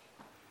people.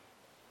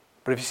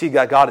 But if you see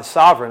that God is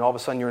sovereign, all of a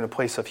sudden you're in a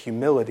place of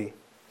humility.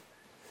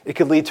 It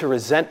could lead to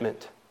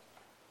resentment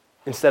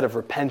instead of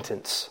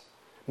repentance.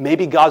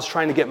 Maybe God's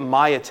trying to get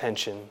my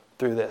attention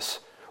through this.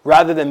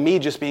 Rather than me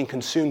just being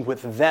consumed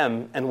with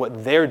them and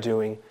what they're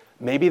doing,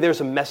 maybe there's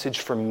a message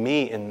for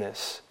me in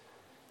this.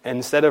 And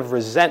instead of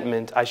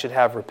resentment, I should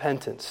have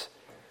repentance.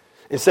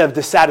 Instead of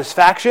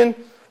dissatisfaction,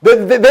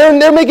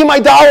 they're making my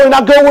dollar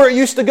not go where it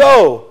used to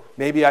go.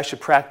 Maybe I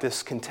should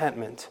practice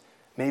contentment.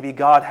 Maybe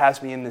God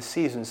has me in this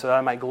season so that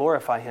I might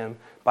glorify him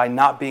by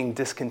not being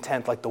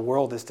discontent like the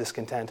world is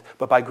discontent,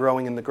 but by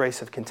growing in the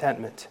grace of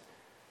contentment.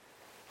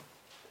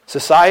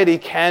 Society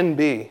can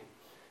be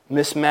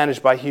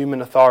mismanaged by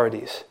human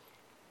authorities,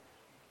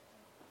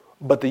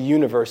 but the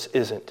universe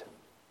isn't.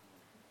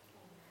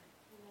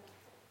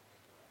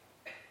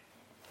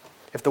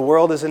 If the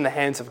world is in the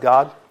hands of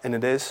God, and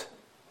it is,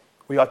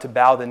 we ought to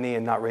bow the knee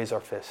and not raise our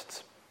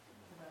fists.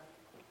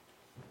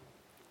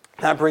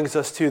 That brings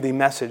us to the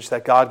message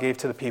that God gave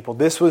to the people.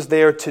 This was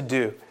their to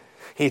do.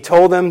 He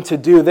told them to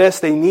do this.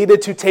 They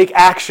needed to take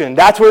action.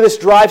 That's where this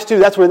drives to.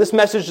 That's where this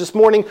message this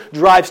morning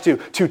drives to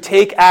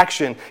take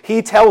action.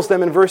 He tells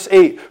them in verse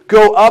 8,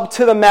 "Go up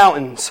to the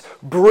mountains,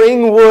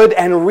 bring wood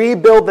and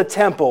rebuild the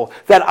temple,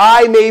 that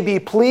I may be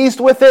pleased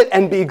with it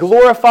and be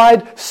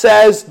glorified,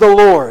 says the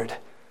Lord."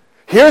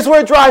 Here's where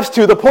it drives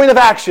to, the point of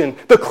action,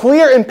 the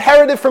clear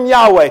imperative from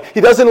Yahweh.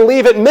 He doesn't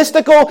leave it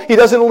mystical. He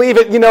doesn't leave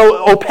it,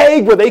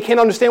 opaque where they can't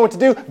understand what to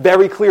do.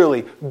 Very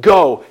clearly,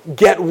 go,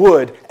 get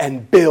wood,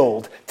 and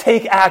build.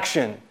 Take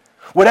action.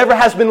 Whatever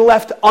has been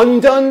left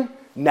undone,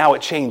 now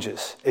it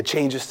changes. It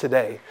changes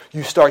today.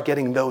 You start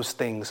getting those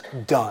things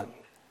done.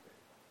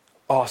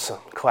 Awesome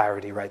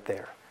clarity right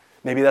there.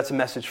 Maybe that's a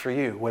message for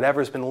you.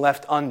 Whatever's been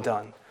left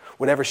undone,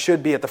 whatever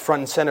should be at the front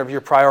and center of your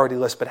priority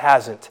list but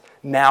hasn't,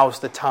 now's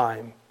the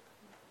time.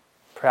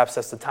 Perhaps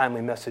that's the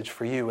timely message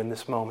for you in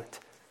this moment.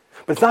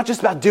 But it's not just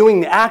about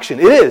doing the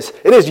action. It is.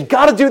 You've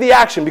got to do the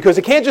action because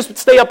it can't just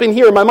stay up in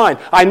here in my mind.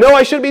 I know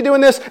I should be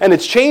doing this and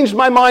it's changed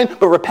my mind,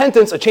 but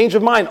repentance, a change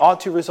of mind,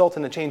 ought to result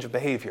in a change of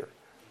behavior.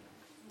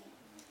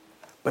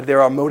 But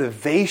there are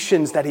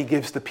motivations that he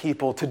gives the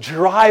people to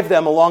drive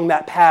them along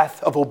that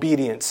path of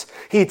obedience.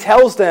 He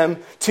tells them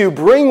to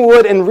bring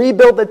wood and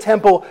rebuild the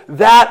temple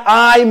that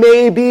I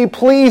may be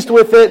pleased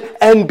with it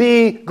and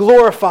be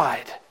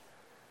glorified.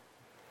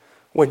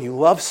 When you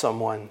love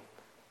someone,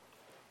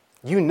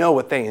 you know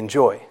what they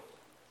enjoy.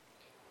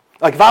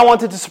 Like if I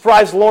wanted to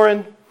surprise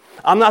Lauren,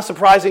 I'm not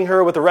surprising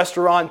her with a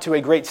restaurant to a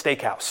great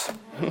steakhouse.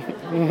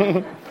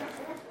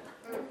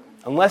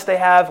 Unless they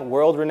have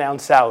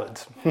world-renowned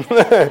salads.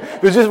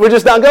 We're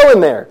just not going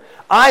there.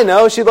 I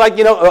know she'd like,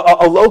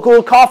 a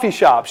local coffee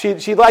shop.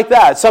 She'd like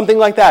that, something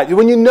like that.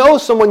 When you know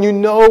someone, you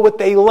know what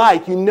they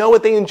like. You know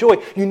what they enjoy.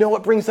 You know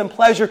what brings them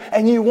pleasure.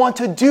 And you want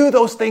to do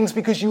those things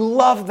because you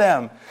love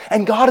them.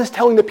 And God is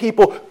telling the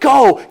people,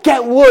 go,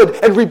 get wood,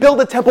 and rebuild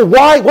the temple.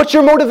 Why? What's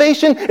your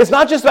motivation? It's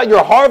not just about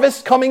your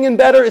harvest coming in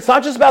better. It's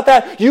not just about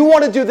that. You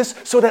want to do this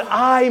so that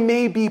I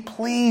may be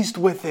pleased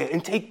with it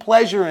and take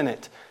pleasure in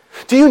it.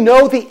 Do you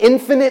know the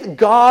infinite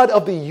God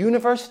of the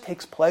universe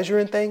takes pleasure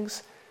in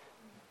things?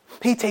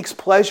 He takes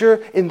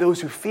pleasure in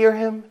those who fear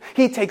him.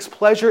 He takes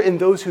pleasure in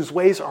those whose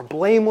ways are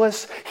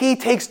blameless. He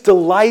takes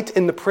delight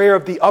in the prayer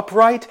of the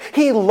upright.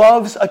 He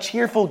loves a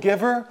cheerful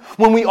giver.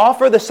 When we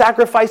offer the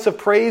sacrifice of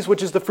praise,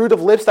 which is the fruit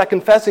of lips that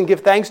confess and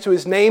give thanks to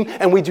his name,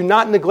 and we do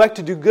not neglect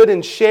to do good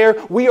and share,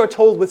 we are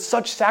told with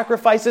such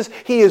sacrifices,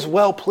 he is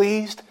well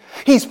pleased.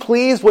 He's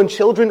pleased when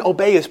children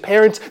obey his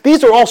parents.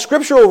 These are all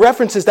scriptural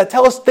references that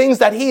tell us things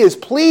that he is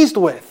pleased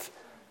with.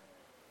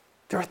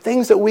 There are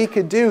things that we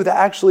could do that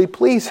actually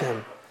please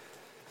him.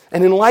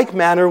 And in like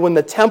manner, when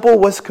the temple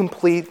was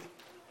complete,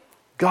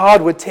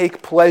 God would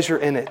take pleasure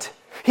in it.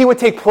 He would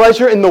take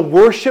pleasure in the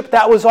worship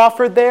that was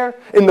offered there,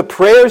 in the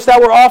prayers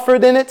that were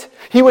offered in it.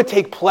 He would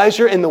take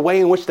pleasure in the way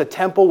in which the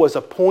temple was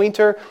a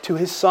pointer to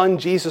his Son,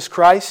 Jesus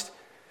Christ.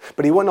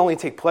 But he wouldn't only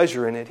take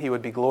pleasure in it, he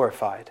would be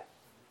glorified.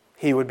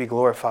 He would be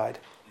glorified.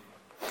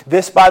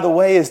 This, by the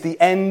way, is the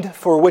end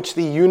for which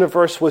the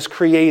universe was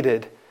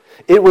created.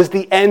 It was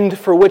the end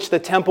for which the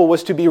temple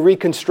was to be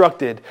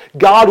reconstructed.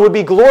 God would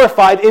be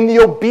glorified in the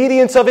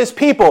obedience of his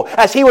people.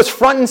 As he was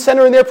front and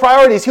center in their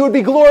priorities, he would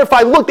be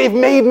glorified. Look, they've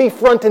made me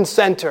front and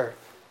center.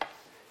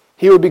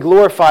 He would be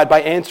glorified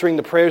by answering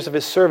the prayers of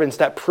his servants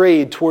that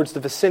prayed towards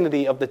the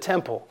vicinity of the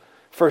temple.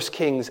 1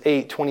 Kings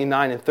 8,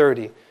 29 and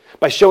 30.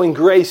 By showing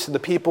grace to the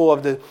people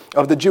of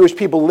the Jewish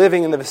people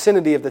living in the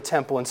vicinity of the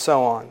temple and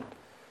so on.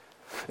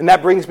 And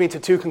that brings me to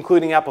two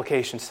concluding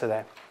applications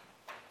today.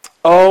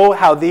 Oh,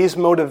 how these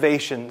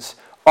motivations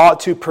ought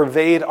to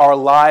pervade our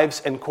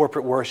lives and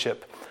corporate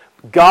worship.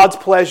 God's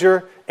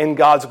pleasure and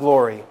God's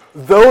glory.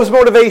 Those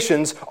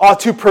motivations ought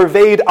to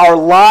pervade our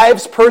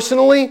lives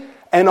personally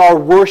and our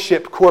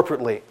worship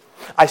corporately.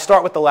 I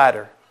start with the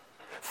latter.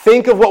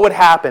 Think of what would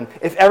happen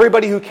if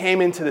everybody who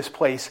came into this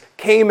place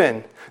came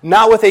in,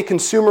 not with a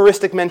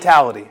consumeristic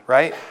mentality,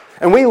 right?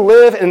 And we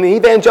live in the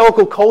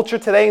evangelical culture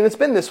today, and it's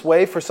been this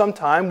way for some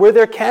time, where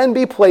there can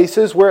be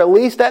places where at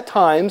least at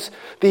times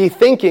the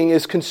thinking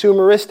is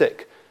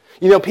consumeristic.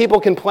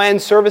 People can plan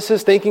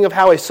services thinking of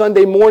how a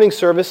Sunday morning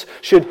service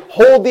should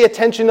hold the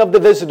attention of the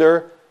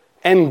visitor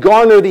and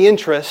garner the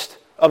interest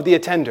of the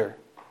attender.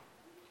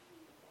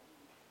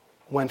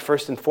 When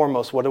first and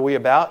foremost, what are we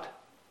about?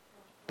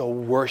 The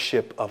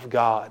worship of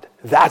God.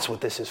 That's what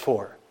this is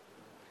for.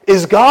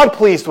 Is God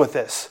pleased with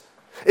this?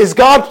 Is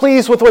God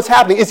pleased with what's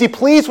happening? Is he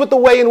pleased with the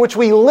way in which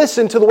we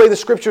listen to the way the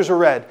scriptures are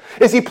read?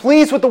 Is he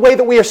pleased with the way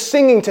that we are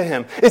singing to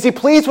him? Is he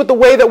pleased with the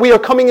way that we are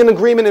coming in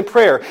agreement in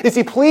prayer? Is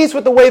he pleased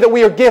with the way that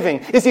we are giving?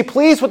 Is he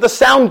pleased with the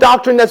sound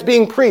doctrine that's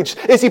being preached?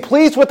 Is he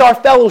pleased with our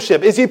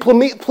fellowship? Is he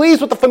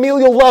pleased with the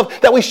familial love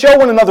that we show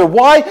one another?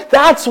 Why?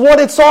 That's what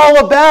it's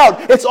all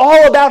about. It's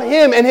all about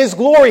him and his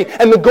glory.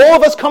 And the goal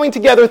of us coming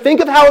together,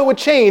 think of how it would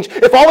change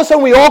if all of a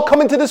sudden we all come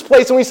into this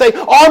place and we say,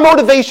 our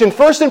motivation,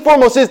 first and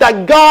foremost, is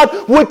that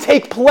God would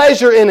take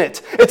pleasure in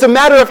it. It's a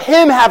matter of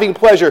him having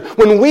pleasure.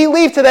 When we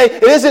leave today,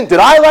 it isn't, did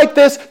I like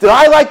this? Did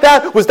I like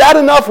that? Was that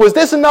enough? Was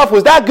this enough?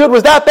 Was that good?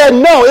 Was that bad?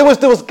 No, it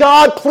was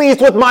God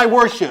pleased with my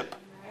worship.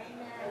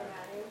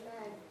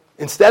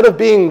 Instead of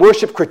being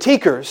worship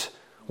critiquers,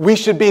 we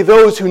should be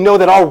those who know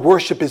that our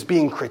worship is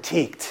being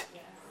critiqued.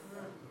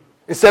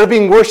 Instead of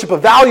being worship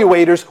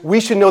evaluators, we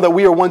should know that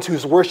we are ones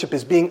whose worship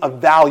is being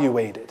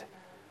evaluated.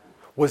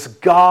 Was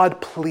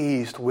God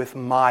pleased with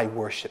my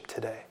worship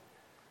today?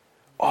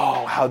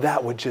 Oh, how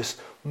that would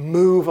just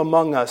move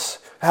among us.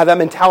 How that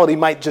mentality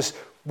might just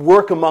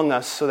work among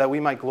us so that we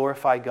might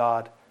glorify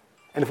God.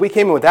 And if we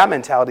came in with that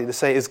mentality to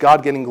say, is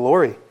God getting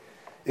glory?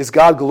 Is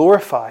God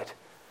glorified?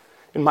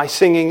 In my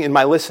singing, in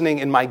my listening,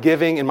 in my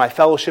giving, in my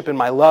fellowship, in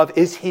my love,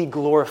 is he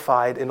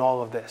glorified in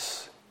all of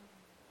this?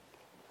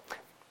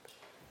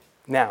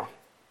 Now,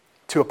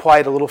 to apply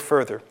it a little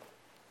further,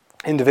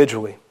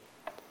 individually.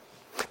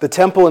 The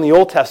temple in the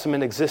Old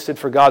Testament existed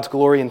for God's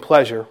glory and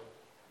pleasure,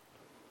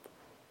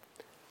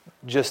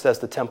 just as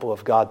the temple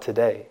of God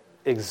today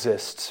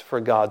exists for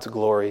God's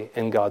glory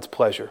and God's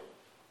pleasure.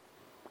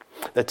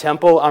 The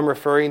temple I'm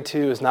referring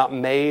to is not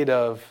made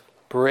of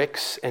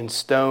bricks and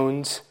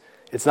stones.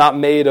 It's not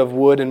made of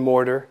wood and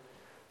mortar.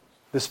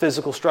 This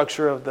physical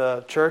structure of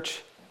the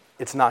church,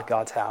 it's not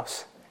God's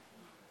house.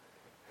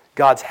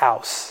 God's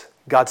house,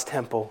 God's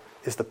temple,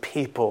 is the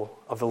people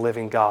of the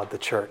living God, the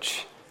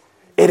church.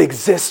 It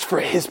exists for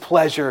his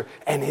pleasure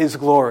and his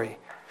glory.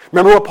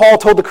 Remember what Paul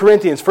told the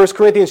Corinthians, 1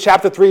 Corinthians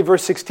chapter 3,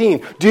 verse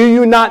 16. Do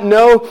you not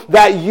know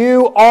that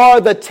you are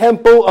the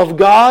temple of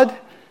God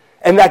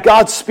and that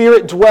God's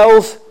Spirit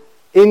dwells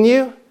in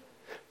you?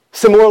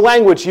 Similar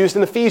language used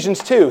in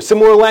Ephesians 2.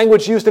 Similar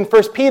language used in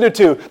 1 Peter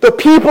 2. The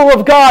people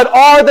of God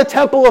are the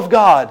temple of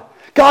God.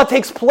 God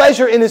takes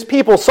pleasure in his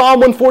people.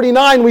 Psalm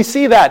 149, we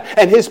see that.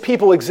 And his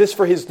people exist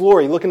for his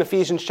glory. Look in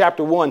Ephesians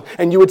chapter 1,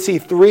 and you would see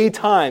 3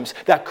 times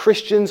that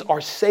Christians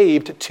are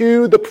saved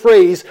to the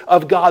praise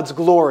of God's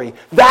glory.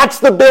 That's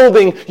the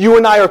building you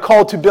and I are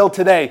called to build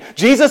today.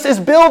 Jesus is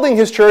building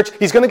his church.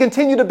 He's going to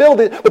continue to build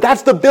it, but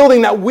that's the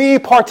building that we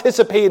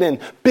participate in,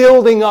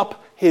 building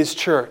up his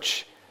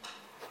church.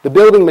 The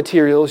building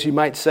materials, you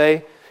might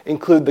say,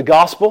 include the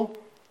gospel,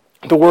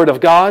 the word of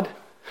God,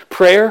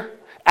 prayer,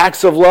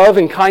 acts of love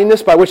and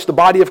kindness by which the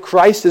body of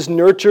Christ is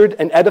nurtured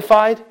and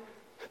edified.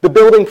 The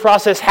building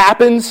process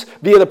happens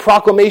via the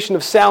proclamation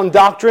of sound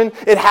doctrine.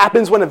 It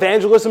happens when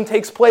evangelism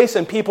takes place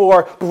and people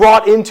are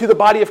brought into the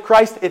body of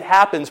Christ. It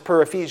happens,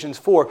 per Ephesians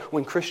 4,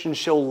 when Christians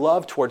show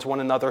love towards one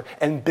another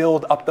and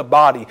build up the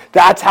body.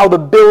 That's how the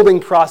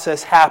building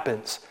process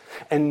happens.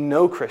 And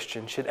no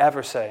Christian should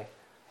ever say,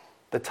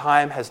 the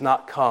time has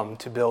not come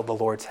to build the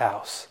Lord's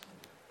house.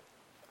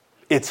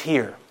 It's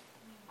here.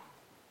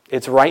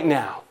 It's right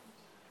now.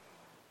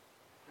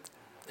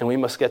 And we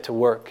must get to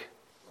work.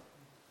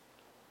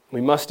 We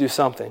must do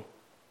something.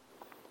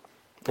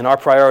 And our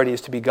priority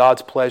is to be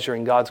God's pleasure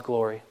and God's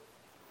glory.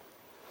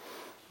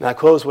 And I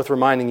close with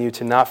reminding you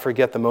to not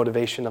forget the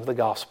motivation of the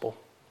gospel.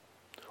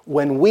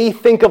 When we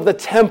think of the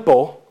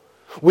temple,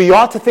 we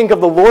ought to think of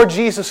the Lord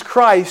Jesus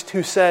Christ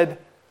who said,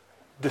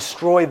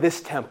 destroy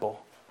this temple.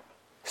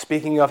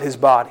 Speaking of his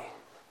body.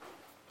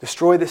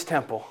 Destroy this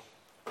temple,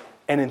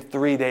 and in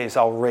 3 days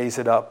I'll raise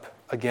it up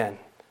again.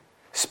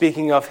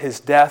 Speaking of his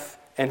death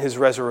and his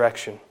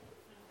resurrection.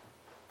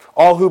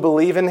 All who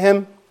believe in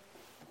him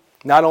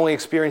not only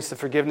experience the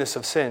forgiveness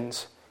of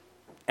sins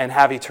and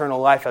have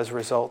eternal life as a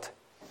result,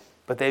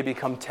 but they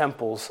become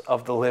temples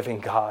of the living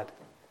God.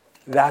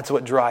 That's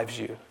what drives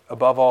you,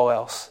 above all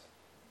else,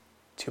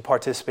 to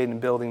participate in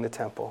building the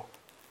temple.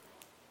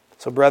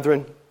 So,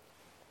 brethren,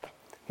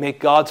 make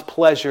God's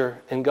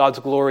pleasure and God's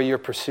glory your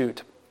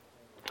pursuit.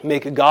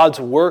 Make God's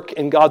work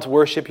and God's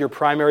worship your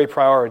primary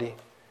priority.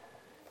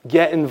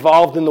 Get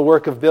involved in the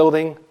work of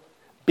building.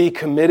 Be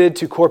committed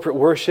to corporate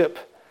worship.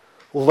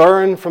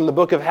 Learn from the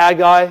book of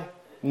Haggai.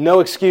 No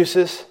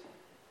excuses.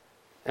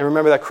 And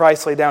remember that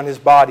Christ laid down his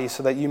body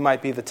so that you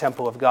might be the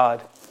temple of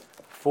God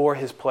for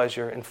his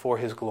pleasure and for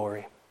his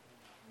glory.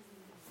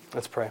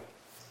 Let's pray.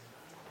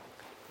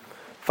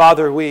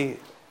 Father, we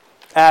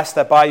ask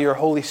that by your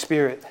Holy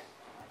Spirit,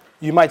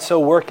 you might so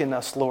work in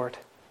us, Lord,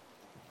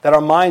 that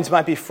our minds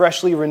might be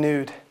freshly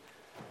renewed,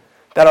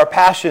 that our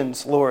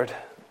passions, Lord,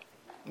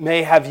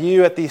 may have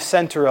you at the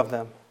center of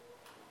them,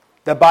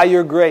 that by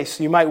your grace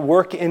you might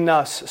work in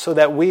us so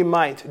that we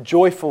might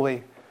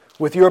joyfully,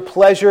 with your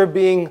pleasure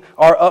being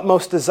our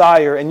utmost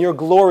desire and your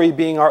glory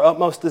being our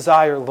utmost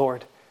desire,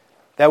 Lord,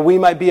 that we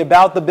might be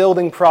about the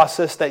building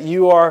process that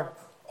you are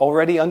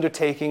already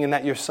undertaking and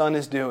that your Son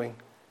is doing.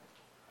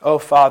 Oh,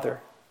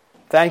 Father,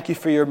 thank you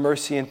for your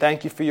mercy and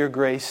thank you for your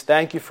grace.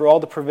 Thank you for all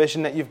the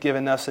provision that you've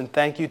given us, and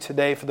thank you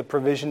today for the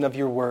provision of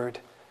your word.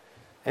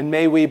 And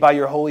may we, by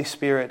your Holy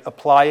Spirit,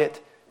 apply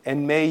it,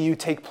 and may you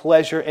take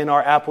pleasure in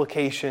our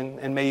application,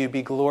 and may you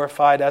be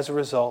glorified as a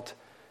result.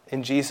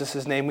 In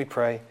Jesus' name we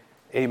pray.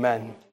 Amen.